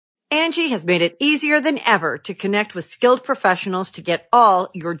Angie has made it easier than ever to connect with skilled professionals to get all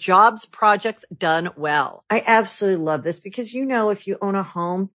your jobs projects done well. I absolutely love this because, if you own a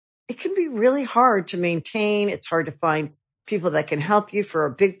home, it can be really hard to maintain. It's hard to find people that can help you for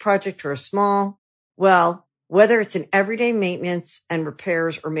a big project or a small. Well, whether it's in everyday maintenance and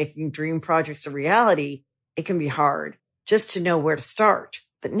repairs or making dream projects a reality, it can be hard just to know where to start.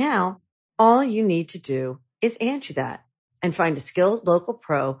 But now all you need to do is Angie that and find a skilled local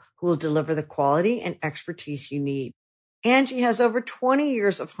pro who will deliver the quality and expertise you need. Angie has over 20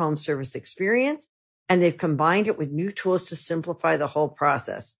 years of home service experience, and they've combined it with new tools to simplify the whole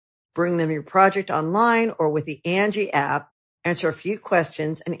process. Bring them your project online or with the Angie app, answer a few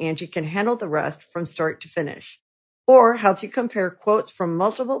questions, and Angie can handle the rest from start to finish. Or help you compare quotes from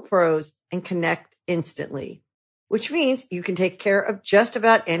multiple pros and connect instantly, which means you can take care of just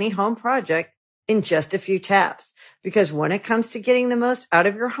about any home project in just a few taps. Because when it comes to getting the most out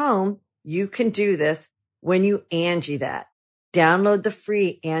of your home, you can do this when you Angie that. Download the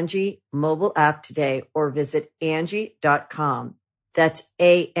free Angie mobile app today or visit Angie.com. That's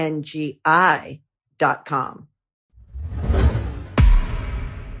ANGI.com.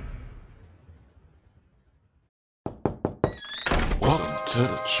 Welcome to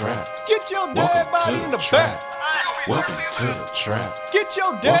the trap. Get your dead body in the back. Welcome to the trap. Get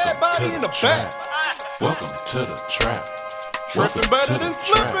your dead body in the back. Welcome to the trap. Tripping better than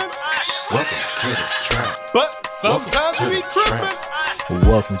slipping. Welcome to the trap. But sometimes we be tripping.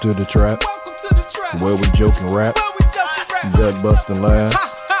 Welcome to the trap, Welcome to the trap. where we joke and rap, Where we joking rap. gut busting laughs,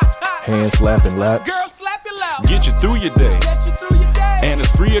 hand slapping laps. Girl, slap it loud. Get you through your day, Get you through your day. and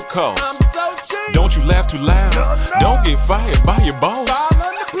it's free of cost. I'm so cheap. Don't you laugh too loud. Don't get fired by your boss. I'm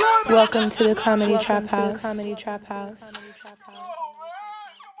unemployment. Welcome to the Comedy Trap House. Comedy Trap House.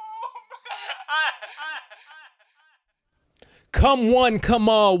 Come one, come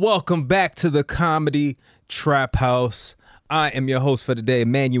all, welcome back to the Comedy Trap House. I am your host for today,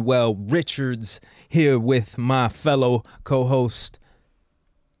 Emmanuel Richards, here with my fellow co-host,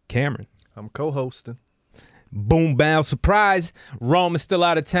 Cameron. I'm co-hosting. Boom, bow, surprise, Rome is still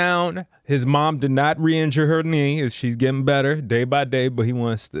out of town. His mom did not re-injure her knee. She's getting better day by day, but he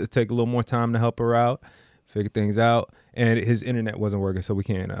wants to take a little more time to help her out, figure things out. And his internet wasn't working, so we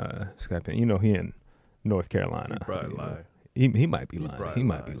can't Skype in. He in North Carolina. He probably lied. He might be lying. He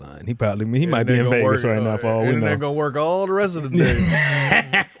might be lying. He Internet might be in gonna Vegas work, right now for all we know. Internet gonna work all the rest of the day.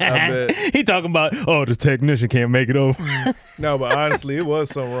 I bet. He talking about, the technician can't make it over. No, but honestly, it was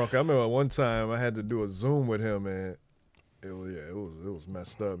something wrong. I remember one time I had to do a Zoom with him, and it was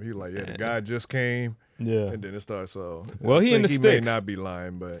messed up. He like, the guy just came, Yeah. and then it started. So Well, I he in think the he sticks. may not be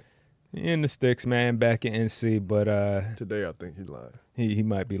lying, but He in the sticks, man, back in NC, but today I think he lied. he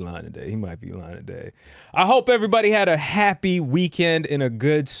might be lying today. I hope everybody had a happy weekend and a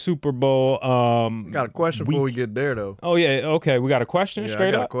good Super Bowl. Got a question before we get there, though. Oh, yeah, okay. We got a question Yeah, straight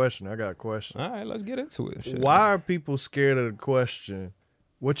I got up? a question. All right, let's get into it. Shit. Why are people scared of the question,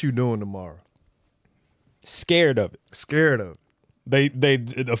 what you doing tomorrow? Scared of it. Scared of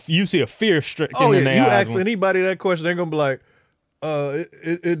it. You see a fear stricken Oh, in yeah. their You eyes. ask anybody that question, they're going to be like,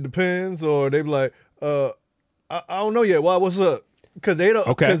 it depends. Or they be like, I don't know yet. Why? What's up? Because they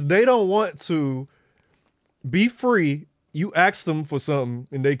don't want to be free. You ask them for something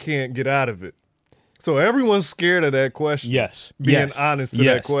and they can't get out of it. So everyone's scared of that question. Yes. Being honest to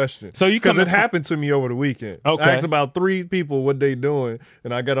that question. So because it happened to me over the weekend. Okay. I asked about 3 people what they doing,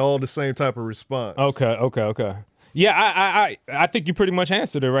 and I got all the same type of response. Okay. Yeah, I think you pretty much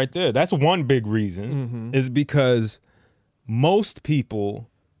answered it right there. That's one big reason is because most people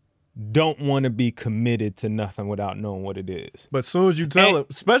don't want to be committed to nothing without knowing what it is. But as soon as you tell them,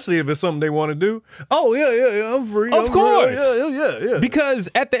 especially if it's something they want to do, oh, yeah, I'm free. Of course. Yeah. Because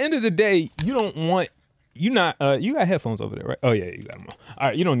at the end of the day, you got headphones over there, right? Oh, yeah, you got them on. All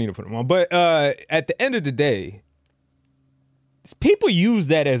right, you don't need to put them on. But at the end of the day, people use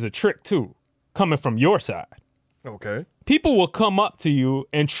that as a trick, too, coming from your side. Okay. People will come up to you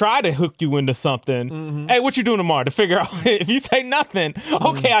and try to hook you into something. Hey, what you doing tomorrow? To figure out if you say nothing,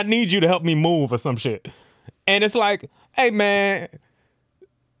 okay, I need you to help me move or some shit. And it's like, hey, man,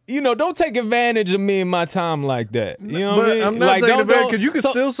 don't take advantage of me and my time like that. You know what I mean? I'm not like, taking advantage because you can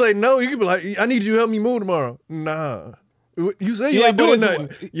still say no. You can be like, I need you to help me move tomorrow. Nah. You say you ain't doing nothing.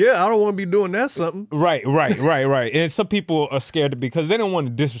 Yeah, I don't want to be doing that something. Right. And some people are scared because they don't want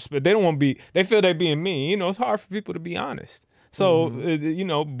to disrespect. They don't want to be, they feel they're being mean. It's hard for people to be honest. So,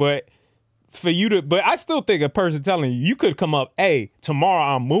 but for you to, but I still think a person telling you could come up, hey,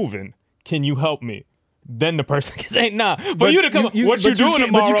 tomorrow I'm moving. Can you help me? then the person can say, nah. For But you to come, what you but doing can't-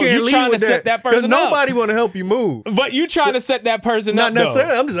 tomorrow, but you can't you lead trying to with set that person because up. nobody want to help you move. But you trying to set that person Not up, though.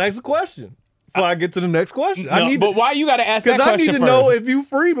 necessarily. I'm just asking a question before I get to the next question. No, but why you got to ask that Because question I need to first? know if you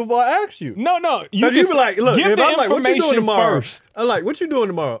free before I ask you. No. You You be like, look, give if the I'm like, what you doing information tomorrow? first. I'm like, what you doing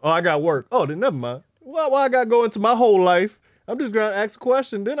tomorrow? Oh, I got work. Oh, then never mind. Why I got to go into my whole life? I'm just going to ask a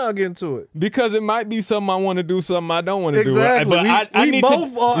question, then I'll get into it. Because it might be something I want to do, something I don't want to do. Exactly. But I we need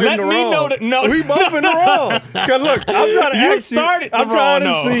both to are let in the me wrong. know that. No, we both in the wrong. Because look, I'm trying to You ask you. started the I'm trying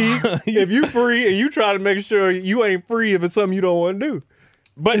wrong, to see if you free, and you try to make sure you ain't free if it's something you don't want to do.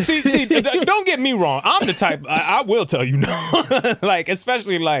 But see, don't get me wrong. I'm the type I will tell you no. Like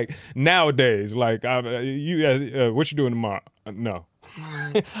especially like nowadays. Like what you doing tomorrow? No,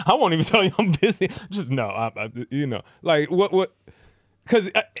 I won't even tell you I'm busy. Just no. Like what? Because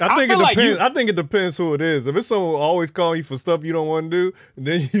I think feel it like depends. I think it depends who it is. If it's someone always calling you for stuff you don't want to do,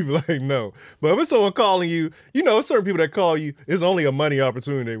 then you be like, no. But if it's someone calling you, certain people that call you, it's only a money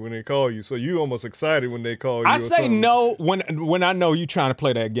opportunity when they call you. So you almost excited when they call you. I or say something. no when I know you trying to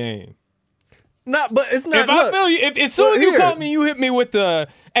play that game. Not, but it's not. If I feel you, if as soon as you call me, you hit me with the,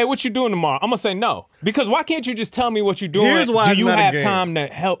 hey, what you doing tomorrow? I'm gonna say no. Because why can't you just tell me what you're doing? Here's why Do it's you not a have game. time to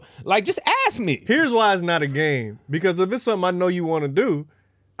help? Like, just ask me. Here's why it's not a game. Because if it's something I know you want to do,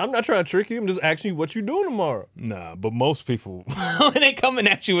 I'm not trying to trick you. I'm just asking you what you doing tomorrow. Nah, but most people when they coming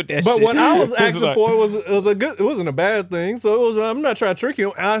at you with that But shit. what I was it's asking like- for it wasn't a bad thing. So I'm not trying to trick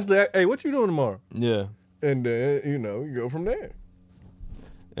you. I asked that, hey, what you doing tomorrow? Yeah. And then, you go from there.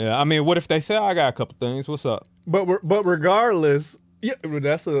 Yeah. I mean, what if they say I got a couple things? What's up? But regardless, yeah,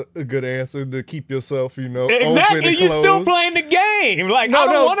 that's a good answer to keep yourself, open Exactly. and You closed. still playing the game. Like, I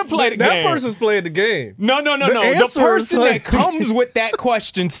don't want to play the game. That person's playing the game. No. The answer is person like- that comes with that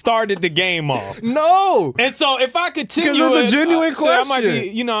question started the game off. No. And so if I continue, 'Cause it's a genuine shit, I might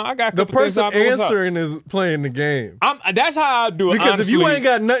question. be, I got a The couple things person I know what's up. answering is playing the game. That's how I do it. Because honestly. if you ain't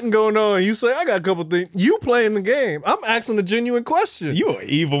got nothing going on and you say, I got a couple things, you playing the game. I'm asking a genuine question. You an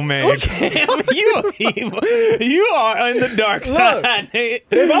evil man. You are evil. You are on the dark side.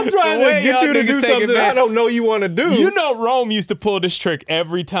 If I'm trying to Way get y'all you to niggas do take it something back. I don't know you want to do. You know Rome used to pull this trick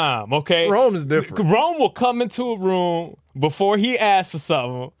every time, okay? Rome is different. Rome will come into a room before he asks for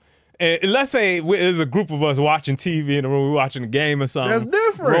something. And let's say there's a group of us watching TV in the room, we're watching a game or something. That's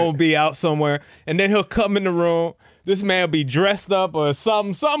different. Rome will be out somewhere, and then he'll come in the room. This man will be dressed up or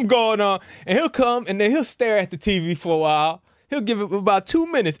something going on, and he'll come and then he'll stare at the TV for a while. He'll give it about 2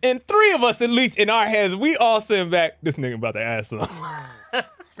 minutes, and three of us at least in our heads, we all sitting back. This nigga about to ask something.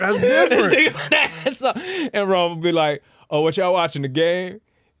 That's different. This nigga about to ask something. And Rome will be like, "Oh, what y'all watching the game?"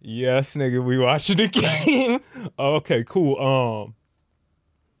 Yes, nigga, we watching the game. Oh, okay, cool.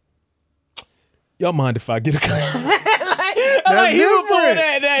 Y'all mind if I get a That's he would pull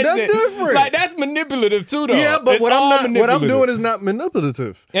different. That's shit. different. Like that's manipulative too, though. Yeah, but It's what all I'm manipulative. doing is not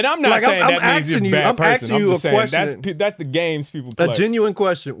manipulative. And I'm not Like, saying I'm that means asking you're a you- bad I'm person. asking you just a saying question. that's the games people play. A genuine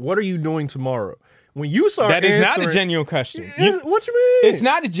question. What are you doing tomorrow? When you start That is not a answering- genuine question. What you mean? It's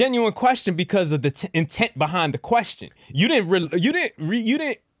not a genuine question because of the intent behind the question. You didn't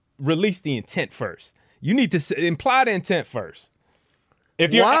release the intent first. You need to imply the intent first.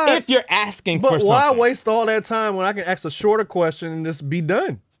 If you're Why? asking for But something. why waste all that time when I can ask a shorter question and just be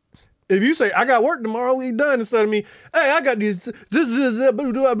done? If you say, I got work tomorrow, we done, instead of me, hey, I got these, I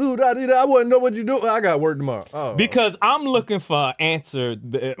wouldn't know what you do. I got work tomorrow. Oh. Because I'm looking for an answer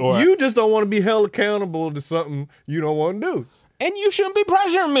or You just don't want to be held accountable to something you don't want to do. and you shouldn't be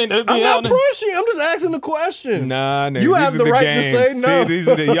pressuring me. To be I'm not honest. pushing. I'm just asking the question. Nah, nigga, You these have are the right to games. say no. See, these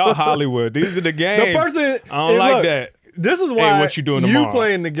are y'all Hollywood. These are the games. The person, I don't and like look, that. This is why what you doing tomorrow?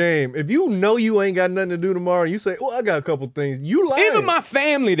 playing the game. If you know you ain't got nothing to do tomorrow, and you say, "Well, I got a couple things." You lying. Even my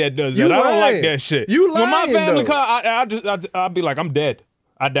family that does that, You I don't lying. like that shit. You When my lying, family though. call, I'll be like, I'm dead.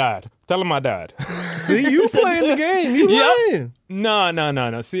 I died. Tell them I died. See, you playing the game. You Yep. lying.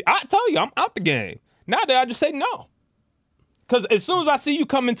 No. See, I tell you, I'm out the game. Now that I just say no. Because as soon as I see you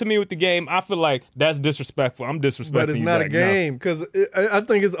coming to me with the game, I feel like that's disrespectful. I'm disrespecting But it's you not a back now. game because I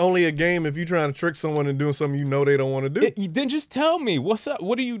think it's only a game if you're trying to trick someone and doing something you know they don't want to do. Then just tell me, what's up?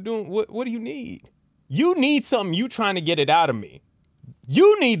 What are you doing? What do you need? You need something. You trying to get it out of me.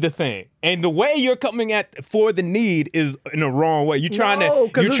 You need the thing, and the way you're coming at for the need is in a wrong way. You're trying it's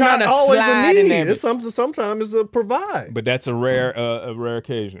to not always slide a in need. there. It's sometimes it's a provide. But that's a rare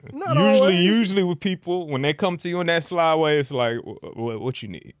occasion. Not always. Usually with people when they come to you in that sly way, it's like, what you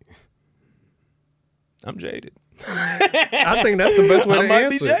need? I'm jaded. I think that's the best way I to might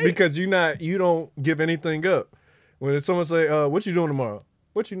be answer jaded. because you don't give anything up. When someone say, "What you doing tomorrow?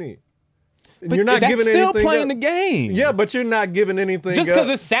 What you need?" But you're not that's giving still anything playing up. the game. Yeah, but you're not giving anything Just up. because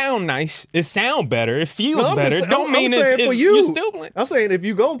it sound nice, it sound better, it feels No, I'm better. just- Don't I'm mean saying it's for you. you're still playing. I'm saying if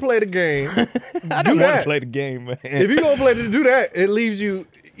you gonna play the game, I do don't want that. to play the game, man. If you gonna play to do that, it leaves you.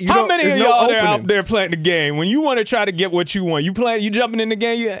 How many of there's y'all no are out openings. there playing the game? When you want to try to get what you want, you jumping in the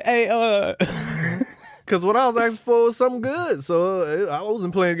game. Because what I was asking for was something good, so I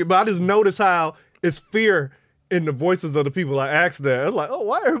wasn't playing it. But I just noticed how it's fear in the voices of the people I asked that. I was like, oh,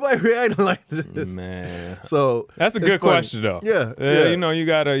 why everybody reacting like this? Man, So that's a it's good funny. question though. Yeah, You know, you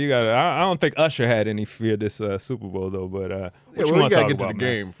gotta. I don't think Usher had any fear this Super Bowl though. But what you we want to gotta talk get to about, the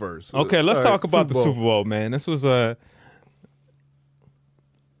man? game first. Okay, let's All right, talk about the Super Bowl, man. This was I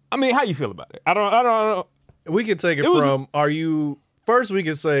mean, how you feel about it? I don't know. We can take it, was- from. Are you first? We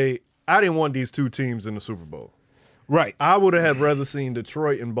can say I didn't want these two teams in the Super Bowl. Right. I would have had rather seen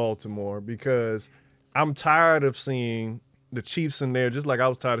Detroit and Baltimore because I'm tired of seeing the Chiefs in there, just like I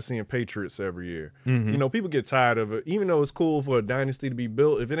was tired of seeing Patriots every year. Mm-hmm. You know, people get tired of it. Even though it's cool for a dynasty to be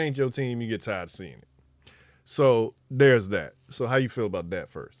built, if it ain't your team, you get tired of seeing it. So there's that. So how you feel about that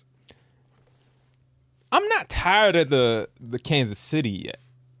first? I'm not tired of the Kansas City yet.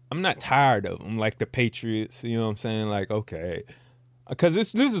 I'm not tired of them, like the Patriots. You know what I'm saying? Like, okay. Because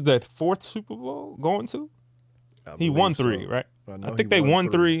this is the fourth Super Bowl going to? I He believe won so. 3, right? know I he think they won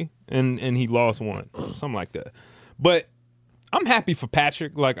 3 and he lost 1, something like that. But I'm happy for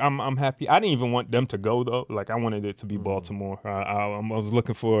Patrick. Like I'm happy. I didn't even want them to go though. Like I wanted it to be Baltimore. I was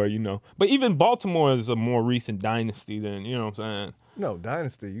looking for but even Baltimore is a more recent dynasty than you know what I'm saying. No,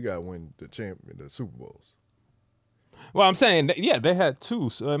 dynasty, you got to win the Super Bowls. Well, I'm saying yeah, they had 2.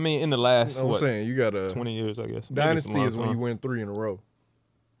 So I mean, in the last I'm saying you got 20 years, I guess. Maybe it's a dynasty long is when time. you win 3 in a row.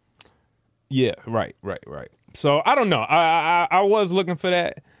 Yeah, right. So I don't know. I was looking for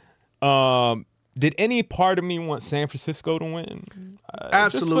that. Did any part of me want San Francisco to win?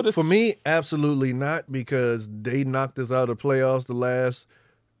 Absolutely. For me, absolutely not, because they knocked us out of the playoffs the last,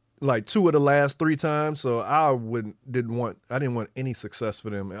 2 of the last 3 times. So I didn't want any success for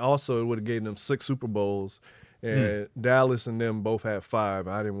them. And also, it would have gave them 6 Super Bowls, and Dallas and them both had 5.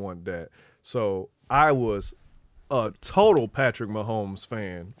 I didn't want that. So I was a total Patrick Mahomes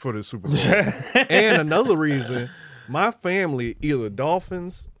fan for the Super Bowl. And another reason, my family either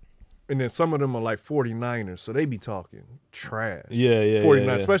Dolphins. And then some of them are like 49ers, so they be talking trash. Yeah.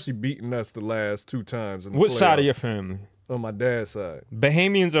 49ers, especially beating us the last 2 times. In the Which side of playoffs. your family? On my dad's side.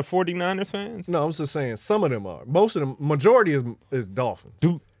 Bahamians are 49ers fans? No, I'm just saying some of them are. Most of them, majority is Dolphins.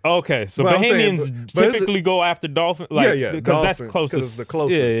 Okay, so Well, I'm saying, Bahamians but typically go after Dolphins? Yeah, Because that's Dolphins, closest. 'cause it's the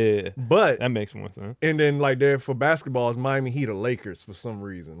closest. Yeah. But That makes more sense. and then there for basketball is Miami Heat or Lakers for some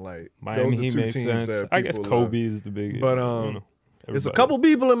reason. Miami those are Heat 2 makes teams sense. that I guess people Kobe love. is the big. But I don't know. there's a Everybody. couple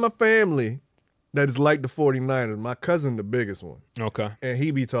people in my family that is like the 49ers. My cousin, the biggest one. Okay. And he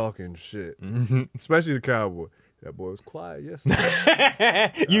be talking shit, Mm-hmm. especially the Cowboy. That boy was quiet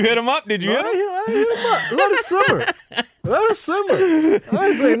yesterday. You hit him up? Did you hit him? I hit him up. Let it simmer. Let it simmer. I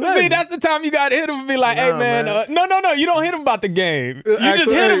ain't say nothing. See, that's the time you gotta hit him and be like, "Hey, Nah, man, man. no, you don't hit him about the game. You just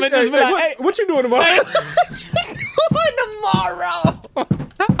Actually, hit him and just be like, what, hey, what you doing tomorrow? tomorrow?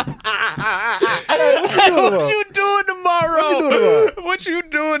 What you doing tomorrow? What you doing tomorrow? What you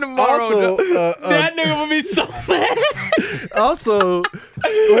doing tomorrow? Also, that nigga will be so mad. Also,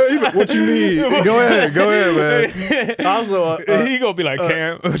 what you need? Go ahead, man. Also, He gonna be like,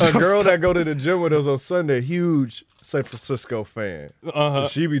 Cam. a girl that go to the gym with us on Sunday, huge San Francisco fan.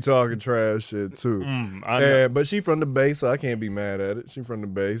 She be talking trash shit too. I know. But she from the Bay, so I can't be mad at it. She from the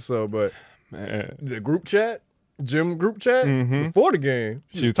Bay, so but Man. the group chat, gym group chat before the game,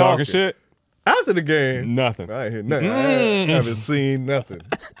 She was talking shit? After the game, Nothing. I ain't hear nothing. I haven't seen nothing.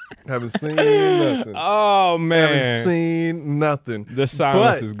 Haven't seen nothing. Oh, Haven't man. seen nothing. The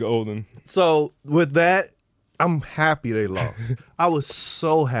silence But- is golden. So with that, I'm happy they lost. I was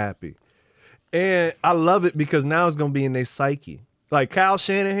so happy. And I love it because now it's going to be in their psyche. Like Kyle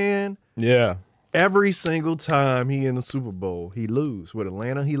Shanahan, Yeah. every single time he in the Super Bowl, he lose. With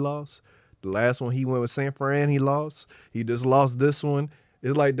Atlanta, he lost. The last one he went with San Fran, he lost. He just lost this one.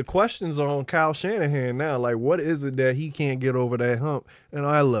 It's like the questions are on Kyle Shanahan now. Like, what is it that he can't get over that hump? And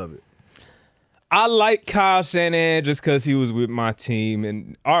I love it. I like Kyle Shanahan just because he was with my team,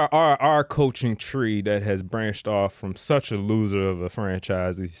 and our coaching tree that has branched off from such a loser of a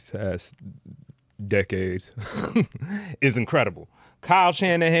franchise these past decades is incredible. Kyle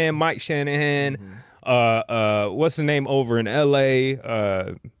Shanahan, Mike Shanahan, what's the name over in LA,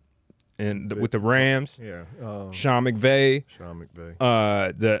 and with the Rams, Yeah. Sean McVay, Sean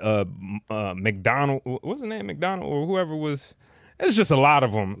McVay. the McDonald, what's the name, McDonald or whoever was. It's just a lot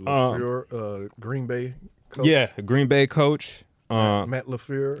of them. LaFleur, Green Bay coach. Yeah, Green Bay coach. Matt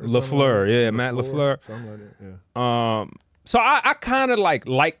LaFleur. Matt LaFleur. Something like that. Yeah. So I kind of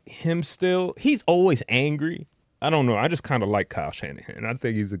like him still. He's always angry. I don't know. I just kind of like Kyle Shanahan. I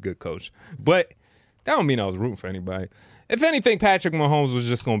think he's a good coach. But that don't mean I was rooting for anybody. If anything, Patrick Mahomes was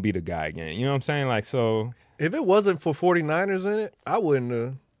just going to be the guy again. You know what I'm saying? Like, so. If it wasn't for 49ers in it, I wouldn't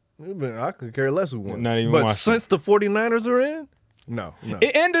have. I could care less who won. Not even but watching. Since the 49ers are in, no.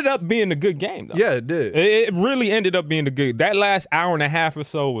 It ended up being a good game, though. Yeah, it did. It really ended up being a good. That last hour and a half or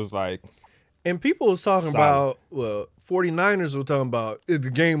so was like. And people was talking solid. about, 49ers were talking about the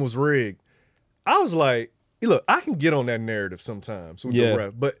game was rigged. I was like, look, I can get on that narrative sometimes with the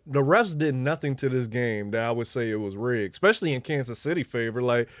ref, but the refs did nothing to this game that I would say it was rigged, especially in Kansas City favor.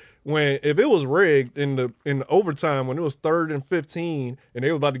 Like if it was rigged in the overtime when it was 3rd and 15 and they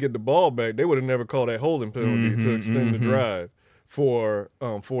were about to get the ball back, they would have never called that holding penalty to extend the drive for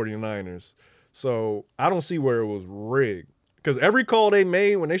 49ers. So I don't see where it was rigged because every call they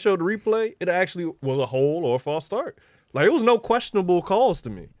made when they showed the replay, it actually was a hold or a false start. Like it was no questionable calls to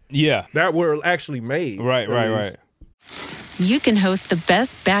me. Yeah. That were actually made. Right. You can host the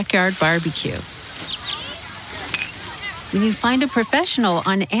best backyard barbecue when you find a professional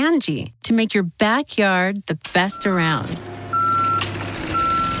on Angie to make your backyard the best around.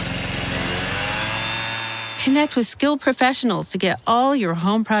 Connect with skilled professionals to get all your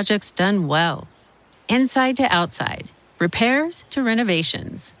home projects done well. Inside to outside, repairs to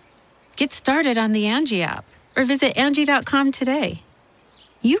renovations. Get started on the Angie app or visit Angie.com today.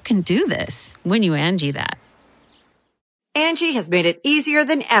 You can do this when you Angie that. Angie has made it easier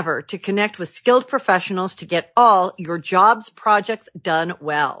than ever to connect with skilled professionals to get all your jobs projects done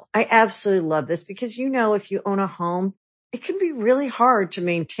well. I absolutely love this because, if you own a home, it can be really hard to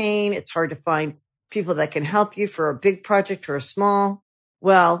maintain. It's hard to find people that can help you for a big project or a small.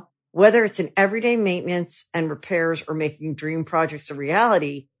 Well, whether it's in everyday maintenance and repairs or making dream projects a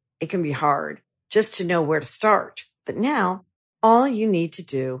reality, it can be hard just to know where to start. But now, all you need to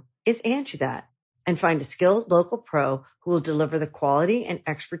do is Angie that and find a skilled local pro who will deliver the quality and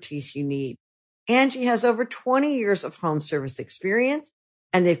expertise you need. Angie has over 20 years of home service experience,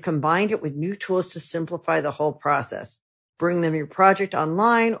 and they've combined it with new tools to simplify the whole process. Bring them your project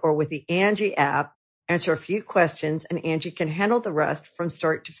online or with the Angie app, answer a few questions, and Angie can handle the rest from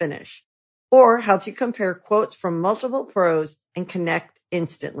start to finish. Or help you compare quotes from multiple pros and connect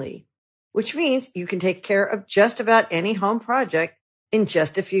instantly. Which means you can take care of just about any home project in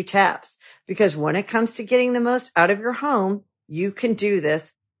just a few taps. Because when it comes to getting the most out of your home, you can do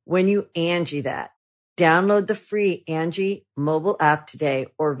this when you Angie that. Download the free Angie mobile app today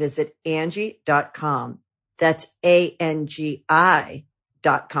or visit Angie.com. That's ANGI.com.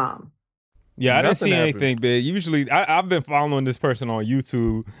 Yeah, I didn't see anything big. Usually, I've been following this person on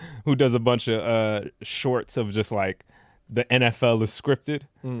YouTube who does a bunch of shorts of just like, the NFL is scripted,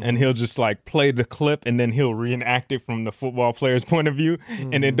 and he'll just like play the clip and then he'll reenact it from the football player's point of view,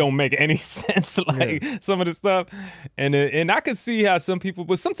 and it don't make any sense, some of the stuff. And I could see how some people,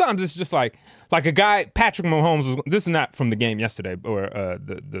 but sometimes it's just like a guy, Patrick Mahomes, this is not from the game yesterday or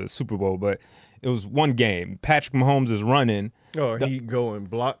the Super Bowl, but it was one game. Patrick Mahomes is running. Oh, he go and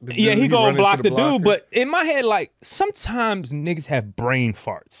block the dude. Yeah, he go and block the dude, but in my head, like, sometimes niggas have brain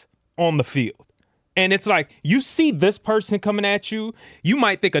farts on the field. And it's like, you see this person coming at you, you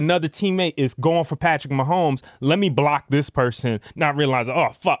might think another teammate is going for Patrick Mahomes. Let me block this person, not realizing, oh,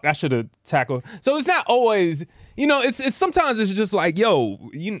 fuck, I should have tackled. So it's not always, it's sometimes it's just like, yo,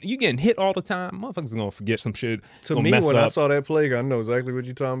 you getting hit all the time. Motherfuckers going to forget some shit. To me, when I saw that play, I know exactly what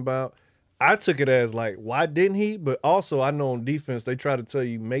you're talking about. I took it as like, why didn't he? But also, I know on defense, they try to tell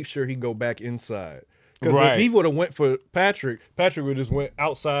you, make sure he go back inside. Because if he would have went for Patrick would have just went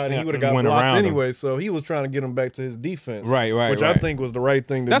outside and he would have got blocked anyway. Him. So he was trying to get him back to his defense. Right. Which I think was the right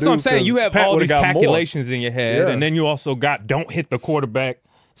thing to do. That's what I'm saying. You have all these calculations in your head, and then you also got don't hit the quarterback,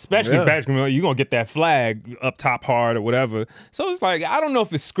 especially Patrick. You're going to get that flag up top hard or whatever. So it's like, I don't know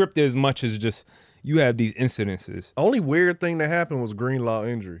if it's scripted as much as just you have these incidences. Only weird thing that happened was Greenlaw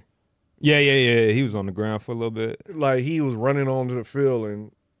injury. Yeah. He was on the ground for a little bit. Like he was running onto the field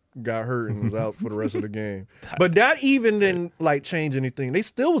and got hurt and was out for the rest of the game. But that even didn't like change anything. They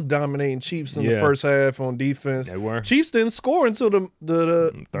still was dominating Chiefs in the first half on defense. They were. Chiefs didn't score until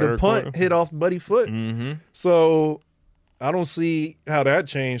the punt quarter hit off Buddy Foot. Mm-hmm. So I don't see how that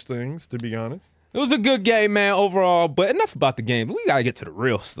changed things, to be honest. It was a good game, man, overall. But enough about the game. We got to get to the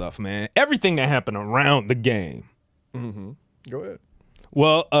real stuff, man. Everything that happened around the game. Mm-hmm. Go ahead.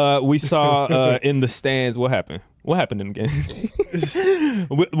 Well, we saw in the stands what happened. What happened in the game?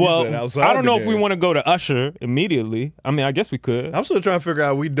 Well, I don't know if we want to go to Usher immediately. I mean, I guess we could. I'm still trying to figure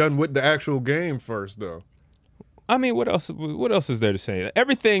out we done with the actual game first, though. I mean, what else? What else is there to say?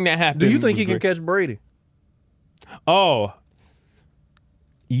 Everything that happened. Do you think was he can great. catch Brady? Oh,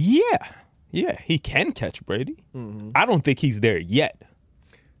 yeah, he can catch Brady. Mm-hmm. I don't think he's there yet.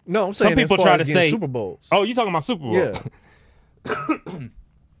 No, I'm saying Some people as far try as to getting say Super Bowls. Oh, you talking about Super Bowl? Yeah.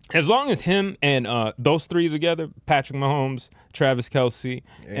 As long as him and those three together, Patrick Mahomes, Travis Kelce,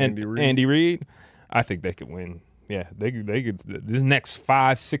 and Andy Reid, I think they could win. Yeah, they could. This next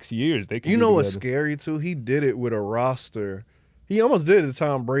 5-6 years, they could. You know be what's together. scary too? He did it with a roster. He almost did it the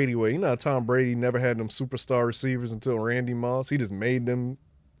Tom Brady way. You know how Tom Brady never had them superstar receivers until Randy Moss. He just made them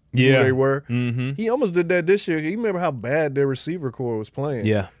who they were. Mm-hmm. He almost did that this year. You remember how bad their receiver core was playing.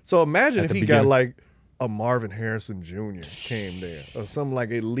 Yeah. So imagine At if the he beginning. got like a Marvin Harrison Jr. came there or some like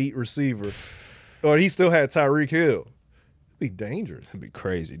elite receiver, or he still had Tyreek Hill. It'd be dangerous. It'd be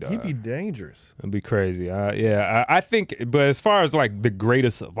crazy, dog. He'd be dangerous. It'd be crazy. I think. But as far as like the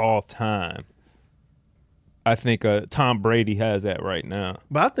greatest of all time, I think Tom Brady has that right now.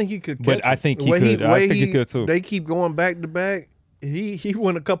 But I think he could. But catch I him. think The he way could. I think he he- could too. They keep going back to back. He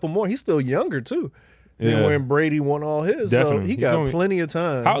won a couple more. He's still younger too than Yeah. when Brady won all his. Definitely. So he He's got only- plenty of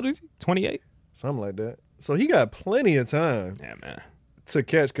time. How old is he? 28. Something like that. So he got plenty of time Yeah, man. to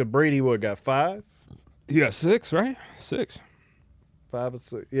catch. Cause Brady got 5? He got 6, right? 6. 5 or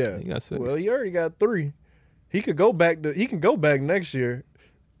 6? Yeah, He got 6. Well, he already got 3. He could go back. He can go back next year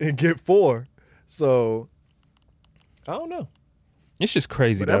and get 4. So I don't know. It's just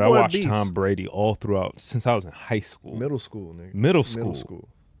crazy But that that I boy a watched beast. Tom Brady all throughout since I was in high school. Middle school, nigga. Middle school.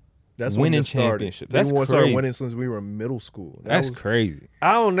 That's Winning when it started. championship. They That's started crazy. winning since we were in middle school. That's crazy.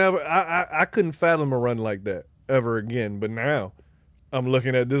 I couldn't fathom a run like that ever again. But now I'm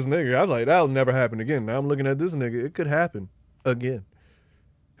looking at this nigga. I was like, that'll never happen again. Now I'm looking at this nigga. It could happen again.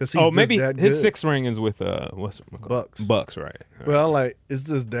 'Cause he's Oh, just maybe that his good. 6th ring is with what's it called? Bucks. Bucks, right? Well, like it's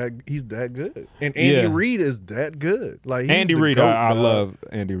just that he's that good, and Andy Yeah. Reid is that good. Like he's Andy the Reid, GOAT, I dog. love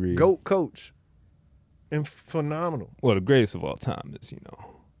Andy Reid. GOAT coach, and phenomenal. Well, the greatest of all time is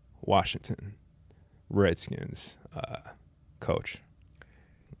Washington Redskins coach.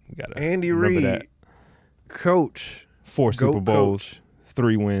 We gotta Andy remember Reid, that. coach, 4 GOAT Super Bowls, coach.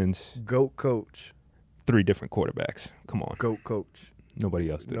 3 wins, GOAT coach, 3 different quarterbacks. Come on, GOAT coach.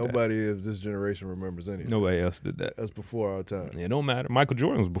 nobody else did that. Nobody of this generation remembers any. Nobody else did that. That's before our time. It don't matter. Michael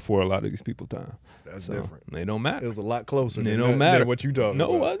Jordan was before a lot of these people's time. That's So, different. It don't matter. It was a lot closer. It than don't that, matter. than what you talking No,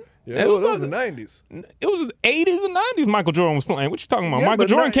 about. it wasn't. Yeah, It it was wasn't. the 90s. It was the 80s and 90s Michael Jordan was playing. What you talking about? Yeah, Michael but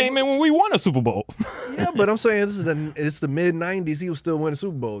Jordan not- came in when we won a Super Bowl. Yeah, but I'm saying it's the mid 90s. He was still winning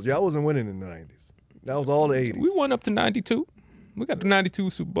Super Bowls. Y'all wasn't winning in the 90s. That was all the 80s. We won up to 92. We got the 92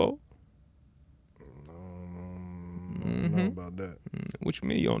 Super Bowl. I don't know about that. What you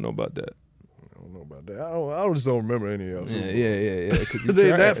mean you don't know about that? I don't know about that. I just don't remember any of them. Yeah. 'cause you They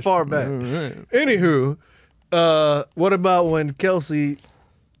trash. that far back. Anywho, what about when Kelsey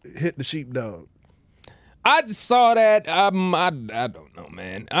hit the sheepdog? I just saw that. I don't know,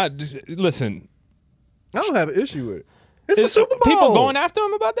 man. Listen. I don't have an issue with it. It's a Super Bowl. People going after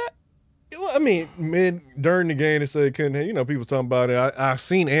him about that? Well, I mean, during the game, they said they couldn't. People talking about it. I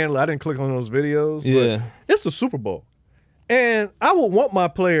seen Andler. I didn't click on those videos. Yeah. But it's the Super Bowl, and I would want my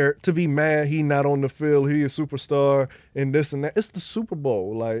player to be mad he not on the field. He a superstar and this and that. It's the Super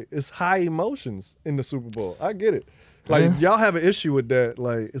Bowl. Like it's high emotions in the Super Bowl. I get it. Like y'all have an issue with that.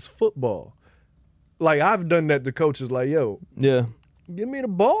 Like it's football. Like I've done that to coaches. Like yo, Yeah. give me the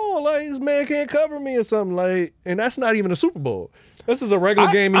ball. Like this man can't cover me or something. Like, and that's not even a Super Bowl. This is a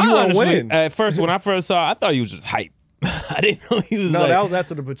regular game and you want to honestly, win. At first, when I first saw it, I thought he was just hype. I didn't know he was No, like, that was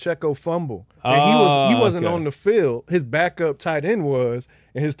after the Pacheco fumble. And he wasn't okay. on the field. His backup tight end was,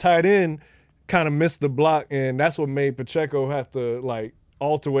 and his tight end kind of missed the block, and that's what made Pacheco have to like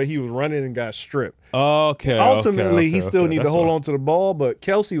alter where he was running and got stripped. Okay. Ultimately, he still need to That's hold why. on to the ball, but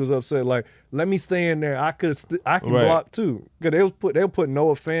Kelsey was upset. Like, let me stay in there. I can Right. block too. Because they put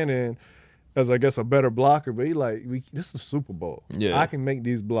Noah Fant in as I guess a better blocker, but he like this is Super Bowl. Yeah. I can make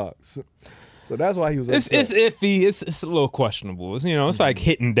these blocks. So that's why he was upset. It's iffy. It's a little questionable. It's like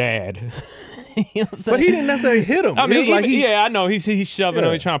hitting dad. You know what I'm but saying? he didn't necessarily hit him. I mean, It's like I know he's shoving Yeah.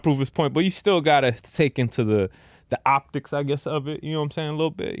 him, he's trying to prove his point, but you still gotta take into the optics, I guess, of it. You know what I'm saying? A little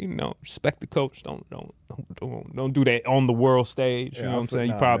bit. Respect the coach. Don't do that on the world stage. You know what I'm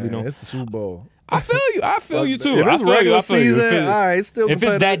saying? You probably don't. It's the Super Bowl. I feel you too. If I it's feel you. regular I feel you. season, all right, it's still if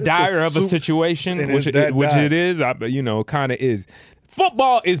it's that competitive. dire of a Super- situation, and which it's that dire. it is, kind of is.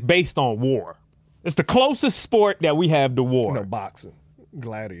 Football is based on war. It's the closest sport that we have to war. Boxing,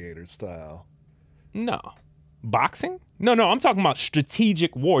 gladiator style. No. Boxing? No, I'm talking about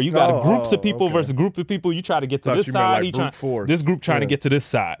strategic war. You got groups of people versus groups of people. You try to get to this side. This group trying to get to this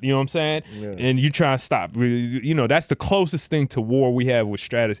side. You know what I'm saying? Yeah. And you try to stop. You know, that's the closest thing to war we have with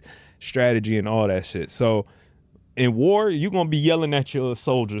strategy and all that shit. So in war, you're going to be yelling at your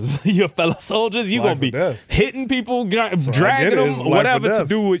soldiers, your fellow soldiers. You're going to be hitting people, dragging them, whatever to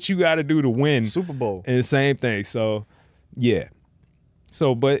do what you got to do to win. Super Bowl. And the same thing. So, yeah.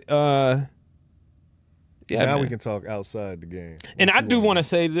 So, but... Yeah, now man. We can talk outside the game. And I do want to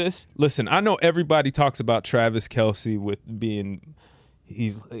say this. Listen, I know everybody talks about Travis Kelce with being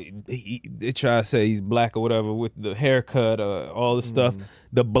they try to say he's black or whatever with the haircut or all this stuff.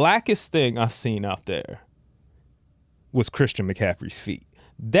 The blackest thing I've seen out there was Christian McCaffrey's feet.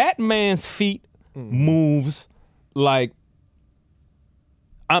 That man's feet moves like,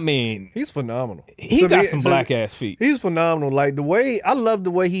 I mean, he's phenomenal. He got some black ass feet. He's phenomenal. Like I love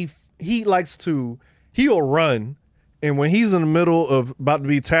the way he likes to. He'll run, and when he's in the middle of about to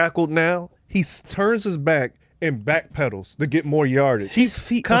be tackled now, he turns his back and backpedals to get more yardage.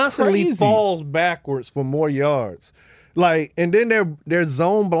 He constantly falls backwards for more yards. Like, and then their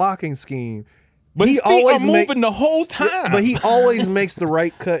zone blocking scheme. But he always moving the whole time. But he always makes the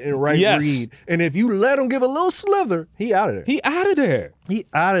right cut and right read. And if you let him give a little slither, he out of there. He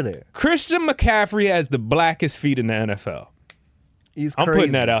out of there. Christian McCaffrey has the blackest feet in the NFL. He's crazy. I'm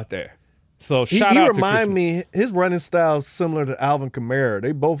putting that out there. So shout out to remind me, his running style is similar to Alvin Kamara.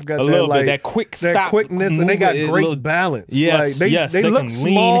 They both got that quick stop, quickness, and they got great balance. Yes, they look can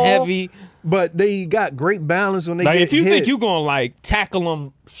small, lean heavy, but they got great balance when they get hit. If you think you're gonna like tackle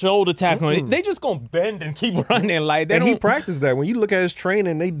them, shoulder tackle them, they just gonna bend and keep running like that. And he practiced that. When you look at his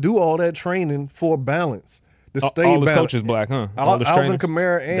training, they do all that training for balance. All his coaches black, huh? Alvin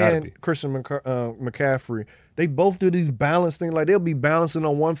Kamara and Christian McCaffrey. They both do these balance things. Like they'll be balancing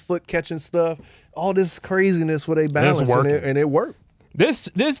on one foot, catching stuff. All this craziness where they balance and it worked.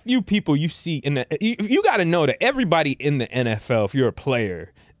 There's few people you see in the. You got to know that everybody in the NFL, if you're a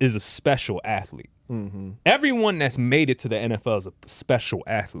player, is a special athlete. Mm-hmm. Everyone that's made it to the NFL is a special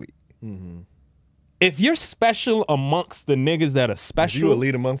athlete. Mm-hmm. If you're special amongst the niggas that are special, if you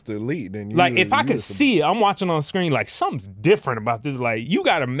elite amongst the elite, then if I could see it, I'm watching on the screen, like something's different about this. Like you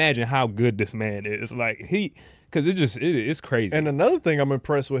got to imagine how good this man is. Like because it's crazy. And another thing I'm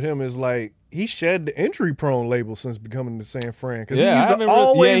impressed with him is like he shed the injury-prone label since becoming the San Fran. Because he used to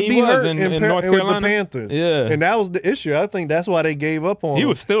always be hurt in North Carolina with the Panthers. Yeah, and that was the issue. I think that's why they gave up on him. He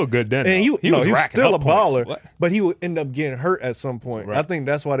was still good then. And he was still a baller, what? but he would end up getting hurt at some point. Right. I think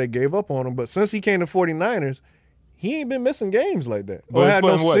that's why they gave up on him. But since he came to 49ers, he ain't been missing games like that. Or had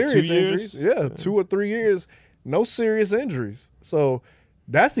no serious injuries. Yeah, 2 or 3 years, no serious injuries. So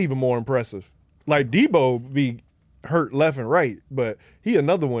that's even more impressive. Like Debo be hurt left and right, but he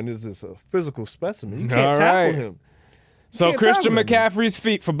another one is just a physical specimen. You can't tackle him. So Christian McCaffrey's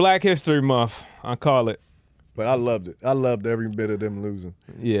feet for Black History Month, I call it. But I loved it. I loved every bit of them losing.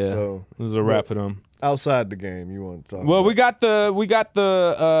 Yeah, so it was a wrap for them. Outside the game, you want to talk? Well, we got the.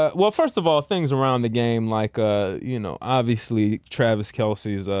 Well, first of all, things around the game, like obviously Travis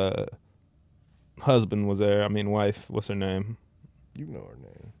Kelce's husband was there. I mean, wife. What's her name? You know her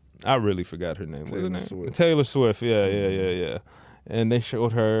name. I really forgot her name. What's her name? Taylor Swift. Yeah. And they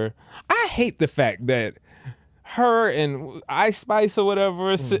showed her. I hate the fact that her and Ice Spice or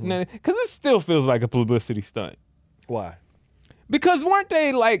whatever is sitting there, because it still feels like a publicity stunt. Why? Because weren't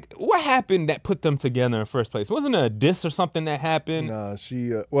they like, what happened that put them together in the first place? Wasn't it a diss or something that happened? Nah,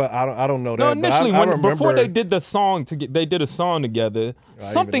 she. Well, I don't know that. No, initially, but I remember, before they did the song they did a song together.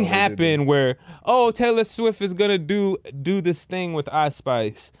 Something happened where Taylor Swift is gonna do this thing with Ice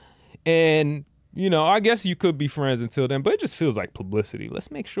Spice, and I guess you could be friends until then, but it just feels like publicity.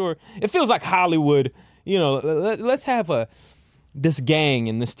 Let's make sure it feels like Hollywood. Let's have this gang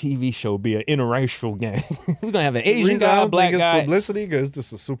in this TV show be an interracial gang. We're gonna have an Asian guy, a black guy. It's publicity because it's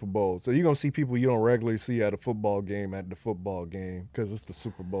just a Super Bowl, so you're gonna see people you don't regularly see at a football game because it's the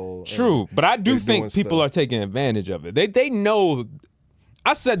Super Bowl. True, but I do think people are taking advantage of it. They know.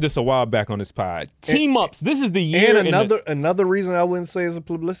 I said this a while back on this pod. Team ups. This is the year. And another reason I wouldn't say it's a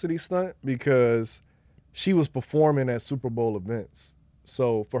publicity stunt, because she was performing at Super Bowl events.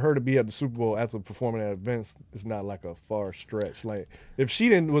 So for her to be at the Super Bowl after performing at events is not like a far stretch. Like if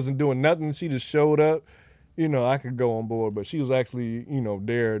she wasn't doing nothing, she just showed up, I could go on board. But she was actually,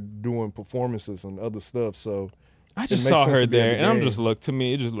 there doing performances and other stuff. So I just saw her there, and it just looked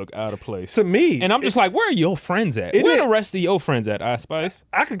out of place. To me. And I'm just like, where are your friends at? Where are the rest of your friends at, Ice Spice?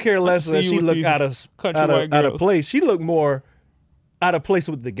 I could care less that she looked out of place. She looked more out of place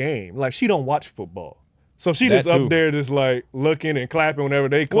with the game. Like she don't watch football. So she That just up too. there just like looking and clapping whenever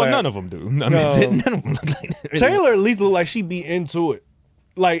they clap. Well, none of them do. I mean, none of them look like that. Taylor at least look like she be into it.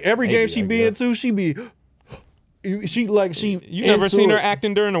 Like every game Maybe, she I be guess. into, she be. She like she. You never into seen her it.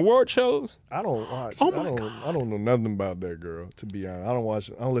 acting during award shows? I don't watch. Oh my I don't know nothing about that girl. To be honest, I don't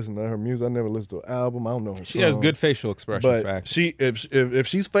watch. I don't listen to her music. I never listen to her album. I don't know her. She has songs. good facial expressions But for acting. she, if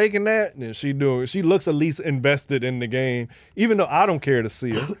she's faking that, then she doing. She looks at least invested in the game, even though I don't care to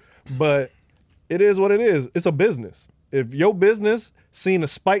see her. But it is what it is. It's a business. If your business seen a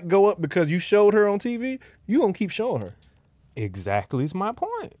spike go up because you showed her on TV, you gonna keep showing her. Exactly is my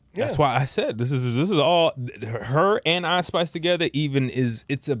point. That's Yeah. why I said this is all her and Ice Spice together. Even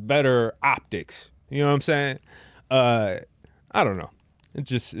it's a better optics. You know what I'm saying? I don't know. It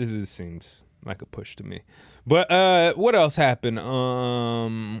just seems like a push to me. But what else happened?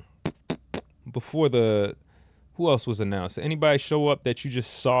 Before who else was announced? Anybody show up that you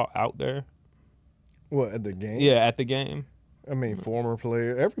just saw out there? What at the game? Yeah, at the game. I mean, former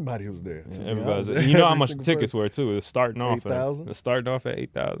player, everybody was there. to be Everybody's. honest. You know how Every much single tickets person. were too. It was starting off at 8,000?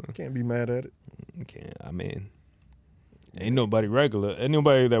 $8,000. Can't be mad at it. Can't. I mean, ain't nobody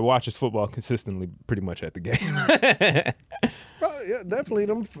that watches football consistently pretty much at the game. Probably, yeah, definitely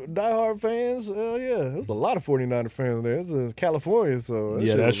them diehard fans. Yeah, there was a lot of 49er fans there. It's California, so that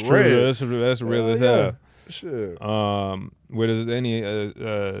Yeah, shit that's was true. red. That's real as Yeah. hell. Shit. Where there's any,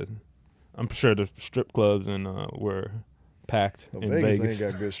 I'm sure the strip clubs were packed in Vegas Vegas.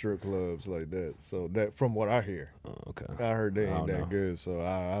 ain't got good strip clubs like that. So that, from what I hear, Oh, okay. I heard they I ain't don't that know. good. So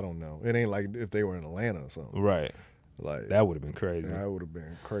I don't know. It ain't like if they were in Atlanta or something. Right. Like That would have been crazy. that would have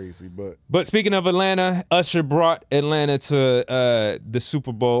been crazy. But speaking of Atlanta, Usher brought Atlanta to the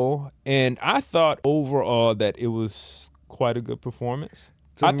Super Bowl, and I thought overall that it was quite a good performance.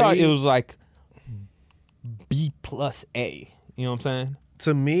 I thought me- it was like B+A. You know what I'm saying?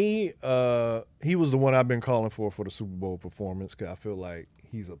 To me, he was the one I've been calling for the Super Bowl performance because I feel like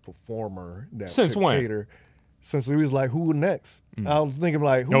he's a performer that Since could when? cater. Since he was like, who next? I was thinking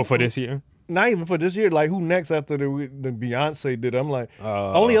like, who, For this year? not even for this year. Like, who next after the Beyonce did? I'm like,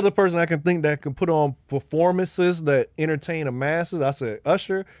 only other person I can think that can put on performances that entertain the masses. I said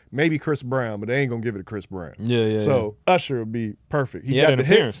Usher, maybe Chris Brown, but they ain't gonna give it to Chris Brown. Yeah. So Usher would be perfect. He had got an the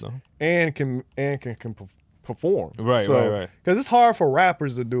appearance, hits though. and can perform. Right. Because it's hard for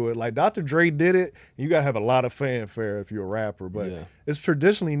rappers to do it. Like Dr. Dre did it. You gotta have a lot of fanfare if you're a rapper. But Yeah. it's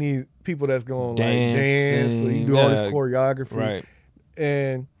traditionally need people that's going like dance. So you do all this yeah. choreography. Right.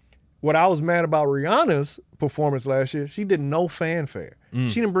 And what I was mad about Rihanna's performance last year, she did no fanfare.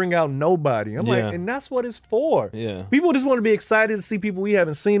 She didn't bring out nobody. I'm Yeah. like, and that's what it's for. Yeah. People just want to be excited to see people we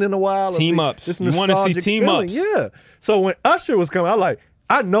haven't seen in a while. Team ups. You wanna see nostalgic team feeling. ups. Yeah. So when Usher was coming, I was like,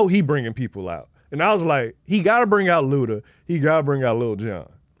 I know he bringing people out. And I was like, he got to bring out Luda. He got to bring out Lil Jon.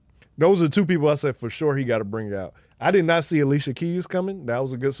 Those are two people I said for sure he got to bring out. I did not see Alicia Keys coming. That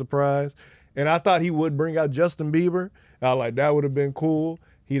was a good surprise. And I thought he would bring out Justin Bieber. I was like, that would have been cool.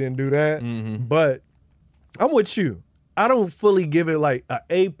 He didn't do that. But I'm with you. I don't fully give it like a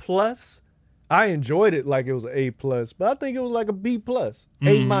A+. I enjoyed it like it was an A+, but I think it was like a B+, A-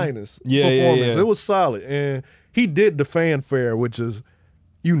 Yeah, performance. yeah. It was solid. And he did the fanfare, which is,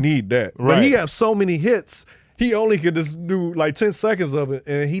 you need that. But he Right. have so many hits, he only could just do like 10 seconds of it,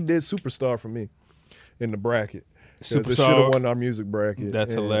 and he did Superstar for me in the bracket. 'Cause it should Superstar. have won our music bracket.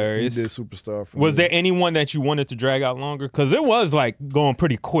 That's and hilarious. He did Superstar for Was me. there anyone that you wanted to drag out longer? Because it was like going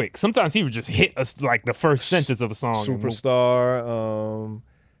pretty quick. Sometimes he would just hit us like the first sentence of a song. and move. Superstar?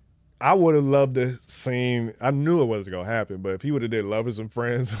 I would have loved to seen. I knew it wasn't gonna happen, but if he would have did "Lovers and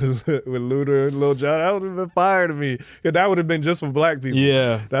Friends" with Luda and Lil Jon, that would have been fire to me. 'Cause that would have been just for black people.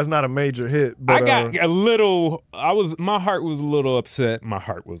 Yeah. that's not a major hit. But, I got a little. My heart was a little upset. My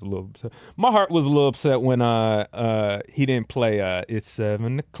heart was a little upset when he didn't play "It's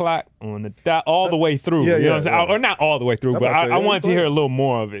 7 o'clock on the dot" all the way through. Yeah, you know what I'm yeah, saying? yeah. Or not all the way through, I'm but about to say, I yeah, wanted to play hear it. a little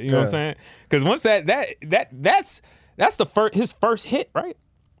more of it. You know what I'm saying? Because once that's the his first hit, right?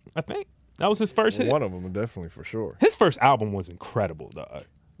 I think that was his first hit. one of them, definitely for sure. His first album was incredible, dog.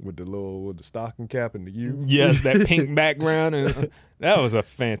 With the stocking cap and the U. Yes, that pink background, and that was a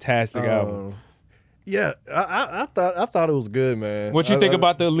fantastic album. Yeah, I thought it was good, man. What you think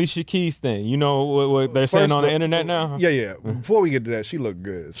about the Alicia Keys thing? You know what they're saying First, on the internet now? Yeah. Before we get to that, she looked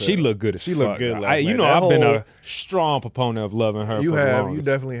good. So She looked good as She fuck. looked good. last You night. know, That I've been whole- a strong proponent of loving her. You for the have, you longest.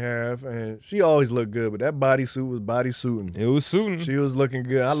 definitely have, and she always looked good. But that bodysuit was bodysuiting. It was suiting. She was looking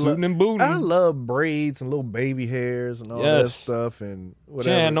good. Suiting and booting. I love braids and little baby hairs and all that Yes. stuff and She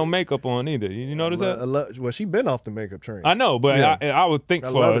whatever. had no makeup on either. You notice that? Well, she been off the makeup train. I know, but Yeah. I would think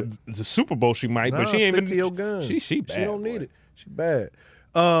I for love it. the Super Bowl she might, but Nah, she ain't stick even. to your gun. She bad. She don't boy. need it. She bad.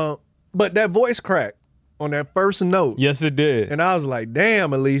 But that voice crack on that first note. Yes, it did. And I was like,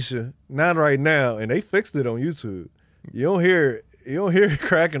 damn, Alicia, not right now. And they fixed it on YouTube. You don't hear it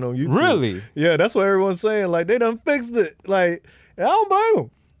cracking on YouTube. Really? Yeah, that's what everyone's saying. Like, they done fixed it. Like, I don't blame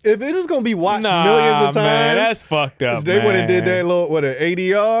them. If it is going to be watched millions of times. Man, that's fucked up, they would have did that little, an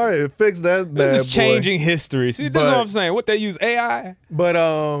ADR and fixed that bad This is changing history. See, that's what I'm saying. What, they use AI? But,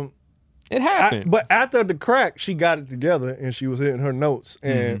 it happened. But after the crack, she got it together and she was hitting her notes.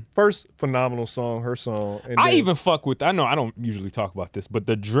 And first, phenomenal song, her song. And I even fuck with, I know I don't usually talk about this, but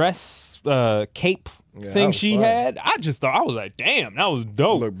the dress cape thing she had, I just thought, I was like, damn, that was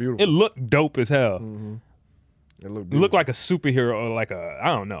dope. It looked beautiful. It looked dope as hell. Mm-hmm. It looked like a superhero or like I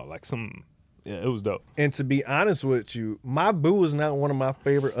don't know, like some, yeah, it was dope. And to be honest with you, My Boo is not one of my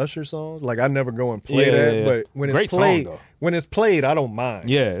favorite Usher songs. Like, I never go and play that, but when Great it's played, song, when it's played, I don't mind.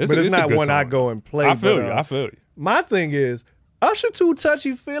 Yeah, but it's not a good one song. I go and play. I feel you. My thing is, Usher too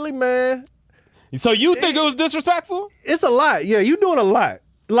touchy-feely, man. So you think it was disrespectful? It's a lot. Yeah, you doing a lot.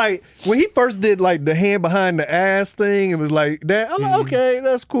 Like, when he first did, like, the hand behind the ass thing, it was like that. I'm like, okay,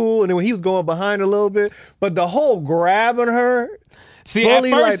 that's cool. And then when he was going behind a little bit, but the whole grabbing her. See, at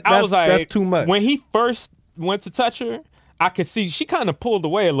first, I was like, that's too much. When he first went to touch her, I could see she kind of pulled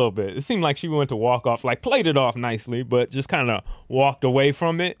away a little bit. It seemed like she went to walk off, like played it off nicely, but just kind of walked away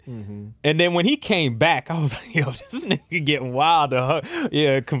from it. Mm-hmm. And then when he came back, I was like, yo, this nigga getting wild.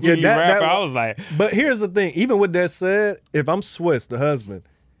 Completely rapper. I was like. But here's the thing. Even with that said, if I'm Swiss, the husband,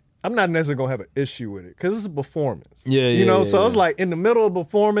 I'm not necessarily going to have an issue with it because it's a performance. Yeah, So it's like in the middle of a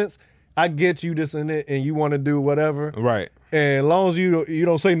performance, I get you this and it, and you want to do whatever. Right. And as long as you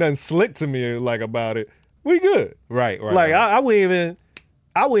don't say nothing slick to me like about it, we good. Right. Like, I wouldn't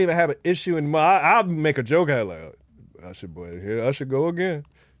even have an issue in my. I'll make a joke out like, Usher boy, here Usher go again.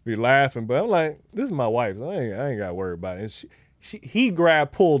 Be laughing, but I'm like, this is my wife, so I ain't got to worry about it. And he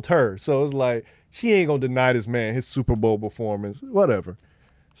pulled her, so it's like she ain't gonna deny this man his Super Bowl performance, whatever.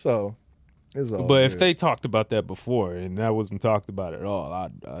 So it's all. But good. if they talked about that before and that wasn't talked about at all,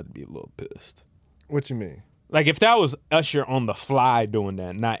 I'd be a little pissed. What you mean? Like, if that was Usher on the fly doing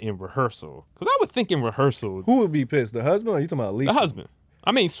that, not in rehearsal. Because I would think in rehearsal. Who would be pissed? The husband or you talking about Alicia? The husband.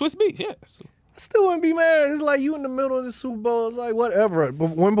 I mean, Swiss Beats, yes. I still wouldn't be mad. It's like you in the middle of the Super Bowl. It's like, whatever. But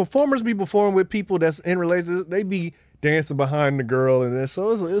when performers be performing with people that's in relationships, they be dancing behind the girl and this. So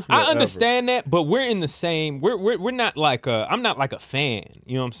it's whatever. I understand that, but we're in the same. We're not like I'm not like a fan.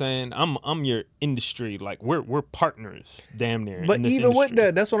 You know what I'm saying? I'm your industry. Like we're partners, damn near. But in this even industry. with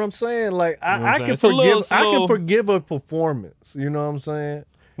that, that's what I'm saying. Like I can It's a forgive. I little- can forgive a performance. You know what I'm saying?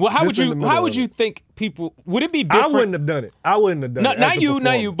 Well, how This in the middle would of you it. think people would it be different? I wouldn't have done it. I wouldn't have done it. Not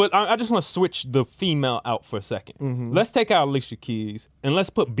you. But I just want to switch the female out for a 2nd. Mm-hmm. Let's take out Alicia Keys and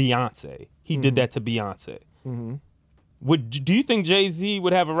let's put Beyonce. He did that to Beyonce. Mm-hmm. Do you think Jay-Z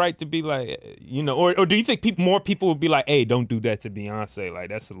would have a right to be like, or do you think more people would be like, hey, don't do that to Beyonce? Like,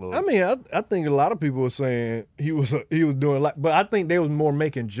 that's a little. I mean, I think a lot of people were saying he was doing like, but I think they was more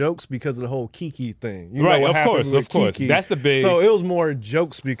making jokes because of the whole Kiki thing. You know Right, what of happened course, with of course. Kiki. That's the big. So it was more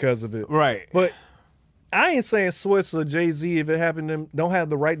jokes because of it. Right. But I ain't saying Swiss or Jay-Z, if it happened to them, don't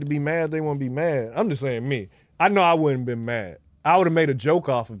have the right to be mad. They want to be mad. I'm just saying me. I know I wouldn't have been mad. I would have made a joke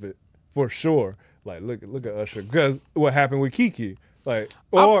off of it for sure. Like, look at Usher. Because what happened with Kiki. Like,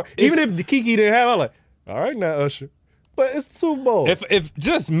 or even if the Kiki didn't have, I'm like, all right now, Usher. But it's Super Bowl. If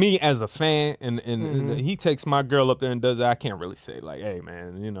just me as a fan and he takes my girl up there and does that, I can't really say like, hey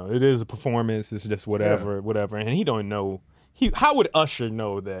man, it is a performance. It's just whatever. And he don't know. How would Usher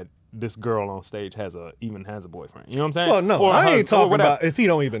know that this girl on stage even has a boyfriend? You know what I'm saying? Well, no, Or I her- ain't talking or whatever. about if he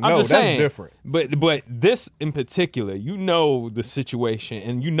don't even know. I'm just That's saying, different. But this in particular, the situation,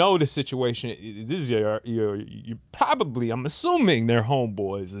 and the situation. This is you probably. I'm assuming they're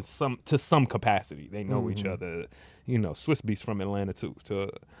homeboys to some capacity. They know each other. Swiss Beats from Atlanta too.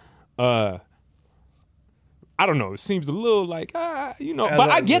 I don't know. It seems a little like but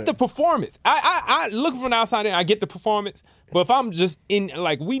I get the performance. I look from the outside in. I get the performance. But if I'm just in,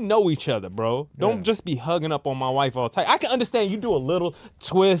 like, we know each other, bro. Don't just be hugging up on my wife all the time. I can understand you do a little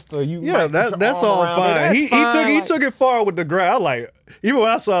twist or you. Yeah, that's all fine. He took it far with the ground. Like, even when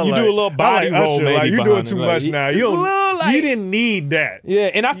I saw you like, do a little body roll, Usher, maybe like, you doing too much now. You didn't need that. Yeah,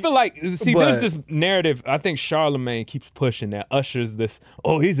 and I feel like there's this narrative. I think Charlemagne keeps pushing that Usher's this.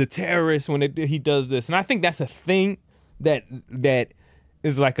 Oh, he's a terrorist when he does this, and I think that's a thing that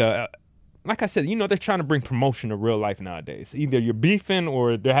is like a. Like I said, they're trying to bring promotion to real life nowadays. Either you're beefing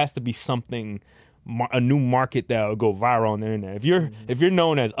or there has to be something, a new market that will go viral on the internet. If you're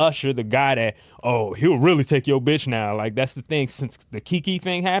known as Usher, the guy that, he'll really take your bitch now. Like, that's the thing. Since the Kiki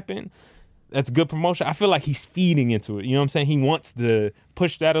thing happened, that's good promotion. I feel like he's feeding into it. You know what I'm saying? He wants to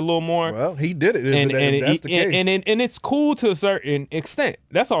push that a little more. Well, he did it. And That's the case. And it's cool to a certain extent.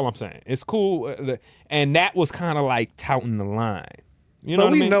 That's all I'm saying. It's cool. And that was kind of like touting the line. You know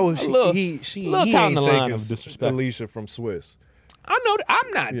but what I mean? we know he ain't the line of taking disrespect. Alicia from Swiss. I know.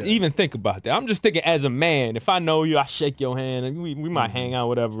 I'm not even thinking about that. I'm just thinking as a man. If I know you, I shake your hand, and we might hang out,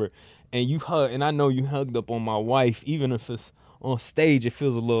 whatever. And you hug, and I know you hugged up on my wife, even if it's on stage. It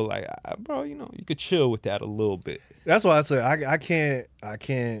feels a little like, bro, you could chill with that a little bit. That's why I say I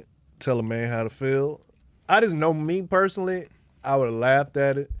can't tell a man how to feel. I just know me personally, I would have laughed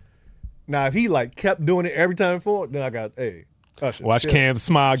at it. Now if he like kept doing it every time for it, then I got Usher, watch chill. Cam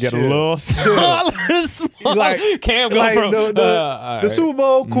smile get a little smile. like Cam go like from the Super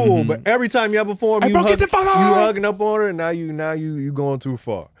Bowl, cool, but every time y'all perform, you hugging up on her, and now you going too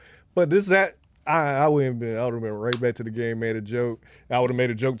far. But I would have been right back to the game, made a joke. I would have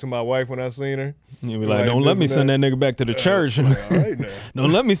made a joke to my wife when I seen her. You'd be like, don't let me send that nigga back to the church. Like, all right now.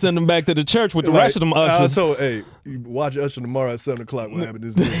 Don't let me send him back to the church with the rest of them ushers. I told, hey, you watch Usher tomorrow at 7 o'clock. What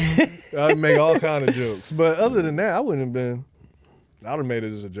happened this day? I'd make all kind of jokes. But other than that, I wouldn't have been. I would have made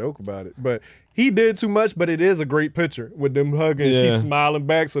it as a joke about it. But he did too much, but it is a great picture with them hugging. Yeah. She's smiling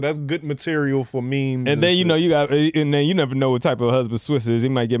back, so that's good material for memes. And then shit. and then you never know what type of husband Swiss is. He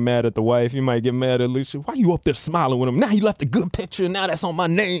might get mad at the wife. He might get mad at Alicia. Why you up there smiling with him? Now you left a good picture. Now that's on my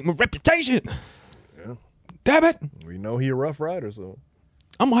name and reputation. Yeah. Damn it! We know he a rough rider, so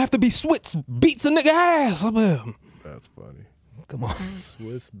I'm gonna have to be Swiss beats a nigga ass. that's funny. Come on.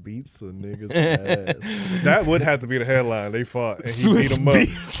 Swiss beats a nigga's ass. That would have to be the headline. They fought and he Swiss beat him up.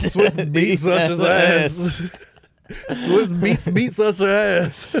 Swiss beats Usher's ass. Swiss beats Usher's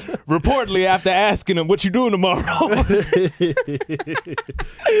ass. Reportedly after asking him, what you doing tomorrow?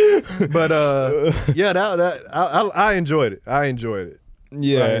 But I enjoyed it. I enjoyed it.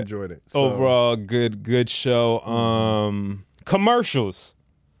 Yeah. I enjoyed it. So, Overall, good show. Commercials.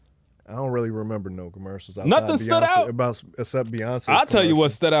 I don't really remember no commercials. Nothing stood out except Beyonce. I'll tell you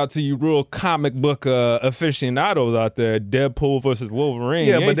what stood out to you, real comic book aficionados out there. Deadpool versus Wolverine.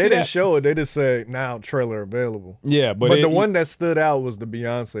 Yeah, but they didn't show it. They just said now trailer available. Yeah, but the one that stood out was the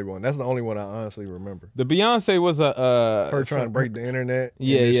Beyonce one. That's the only one I honestly remember. The Beyonce was her trying to break the internet.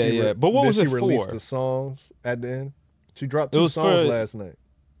 Yeah. But what was it for? She released the songs at the end. She dropped 2 songs last night.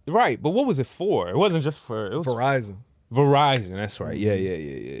 Right, but what was it for? It wasn't just for it was Verizon, that's right.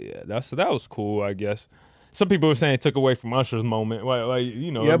 Yeah. That was cool, I guess. Some people were saying it took away from Usher's moment.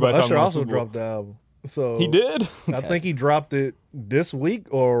 Yeah, but Usher also dropped the album. So he did? I think he dropped it this week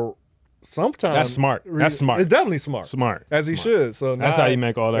or sometime. That's smart. That's smart. It's definitely smart. Smart. As he should. So that's how you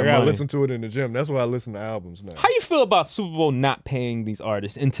make all that money. I gotta listen to it in the gym. That's why I listen to albums now. How you feel about Super Bowl not paying these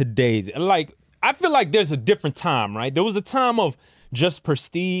artists in today's I feel like there's a different time, right? There was a time of just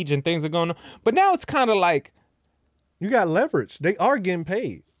prestige and things are going on. But now it's kind of like you got leverage. They are getting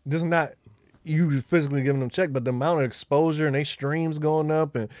paid. This is not you physically giving them a check, but the amount of exposure and they streams going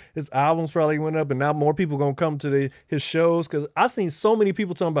up and his albums probably went up and now more people going to come to his shows. Because I've seen so many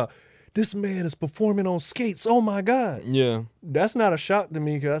people talking about, this man is performing on skates. Oh, my God. Yeah. That's not a shock to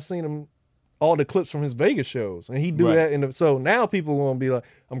me because I've seen him all the clips from his Vegas shows. And he do that. So now people going to be like,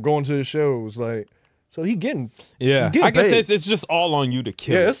 I'm going to his shows. So he getting I guess it's just all on you to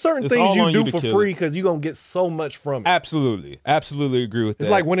kill. Yeah, there's certain things you do for free because you're going to get so much from it. Absolutely agree with that.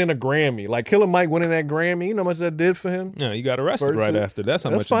 It's like winning a Grammy. Like Killer Mike winning that Grammy, you know how much that did for him? Yeah, he got arrested right after. That's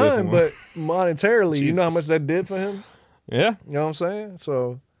how much fine, it did for him. But monetarily, you know how much that did for him? Yeah. You know what I'm saying?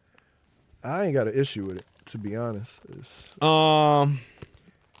 So I ain't got an issue with it, to be honest. Outside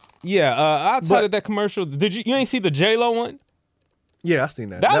of that commercial, you ain't see the J-Lo one? Yeah, I seen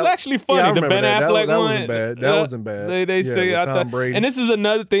that. That was actually funny. The Ben Affleck that one. Wasn't bad. That wasn't bad. They say Tom Brady. And this is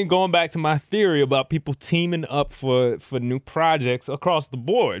another thing going back to my theory about people teaming up for new projects across the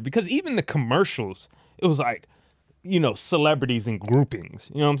board. Because even the commercials, it was like, celebrities and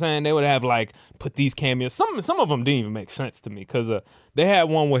groupings. You know what I'm saying? They would have put these cameos. Some of them didn't even make sense to me because they had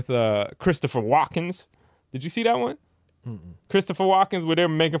one with Christopher Walken. Did you see that one? Mm-mm. Christopher Walken, where they're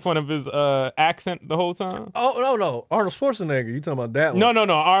making fun of his accent the whole time. Oh no, Arnold Schwarzenegger. You talking about that one? No.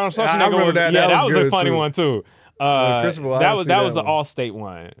 Arnold Schwarzenegger. I remember that. That was a funny one too. That was the Allstate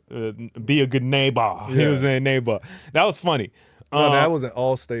one. Be a good neighbor. Yeah. He was in neighbor. That was funny. No, that wasn't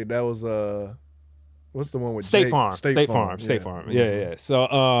Allstate. That was what's the one with State Farm? State Farm. Yeah.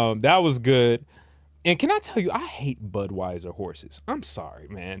 So that was good. And can I tell you, I hate Budweiser horses. I'm sorry,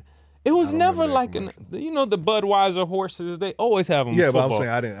 man. It was never like the Budweiser horses. They always have them. Yeah, but I'm saying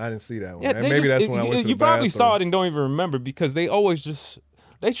I didn't see that one. Yeah, maybe that's when I went to you probably saw it and don't even remember because they always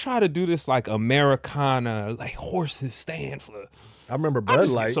they try to do this Americana, horses stand for. I remember I Bud just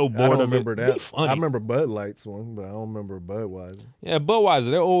get Light. so I bored don't of it. remember Be that. funny. I remember Bud Light's one, but I don't remember Budweiser. Yeah,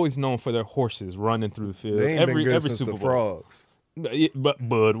 Budweiser, they're always known for their horses running through the field. They ain't been good every since Super the Bowl. Frogs. But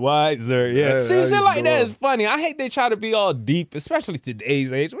Budweiser, yeah. Yeah, See, that shit used like to that go is on. funny. I hate they try to be all deep, especially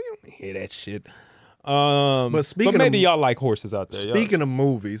today's age. We don't hear that shit. But maybe y'all like horses out there. Speaking of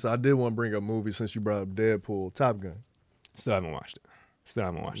movies, I did want to bring up movies since you brought up Deadpool, Top Gun. Still haven't watched it.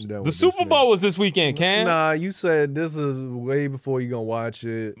 That The was Super this Bowl was this weekend, Cam. Nah, you said this is way before you gonna watch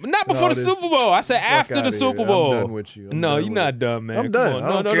it. But not before the Super Bowl. I said Fuck after outta the Super here. Bowl. I'm done with you. No, you're not done, man. I'm Come done. on.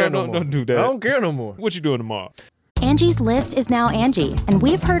 I don't care no more. Don't do that. I don't care no more. What you doing tomorrow? Angie's List is now Angie, and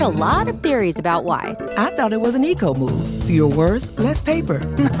we've heard a lot of theories about why. I thought it was an eco move. Fewer words, less paper.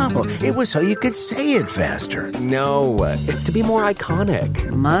 No, it was so you could say it faster. No, it's to be more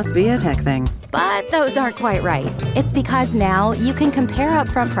iconic. Must be a tech thing. But those aren't quite right. It's because now you can compare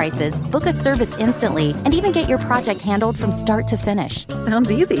upfront prices, book a service instantly, and even get your project handled from start to finish.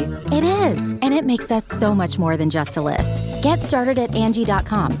 Sounds easy. It is, and it makes us so much more than just a list. Get started at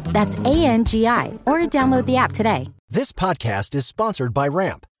Angie.com. That's ANGI, or download the app today. This podcast is sponsored by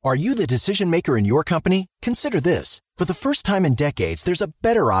Ramp. Are you the decision maker in your company? Consider this. For the first time in decades, there's a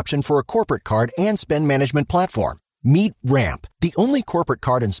better option for a corporate card and spend management platform. Meet Ramp, the only corporate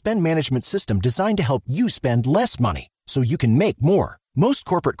card and spend management system designed to help you spend less money so you can make more. Most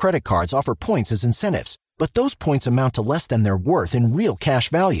corporate credit cards offer points as incentives, but those points amount to less than their worth in real cash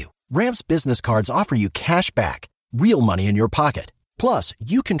value. Ramp's business cards offer you cash back, real money in your pocket. Plus,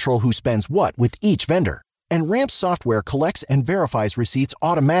 you control who spends what with each vendor. And Ramp software collects and verifies receipts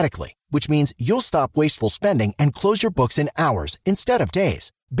automatically, which means you'll stop wasteful spending and close your books in hours instead of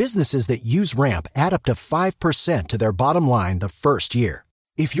days. Businesses that use Ramp add up to 5% to their bottom line the first year.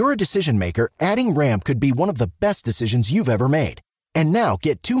 If you're a decision maker, adding Ramp could be one of the best decisions you've ever made. And now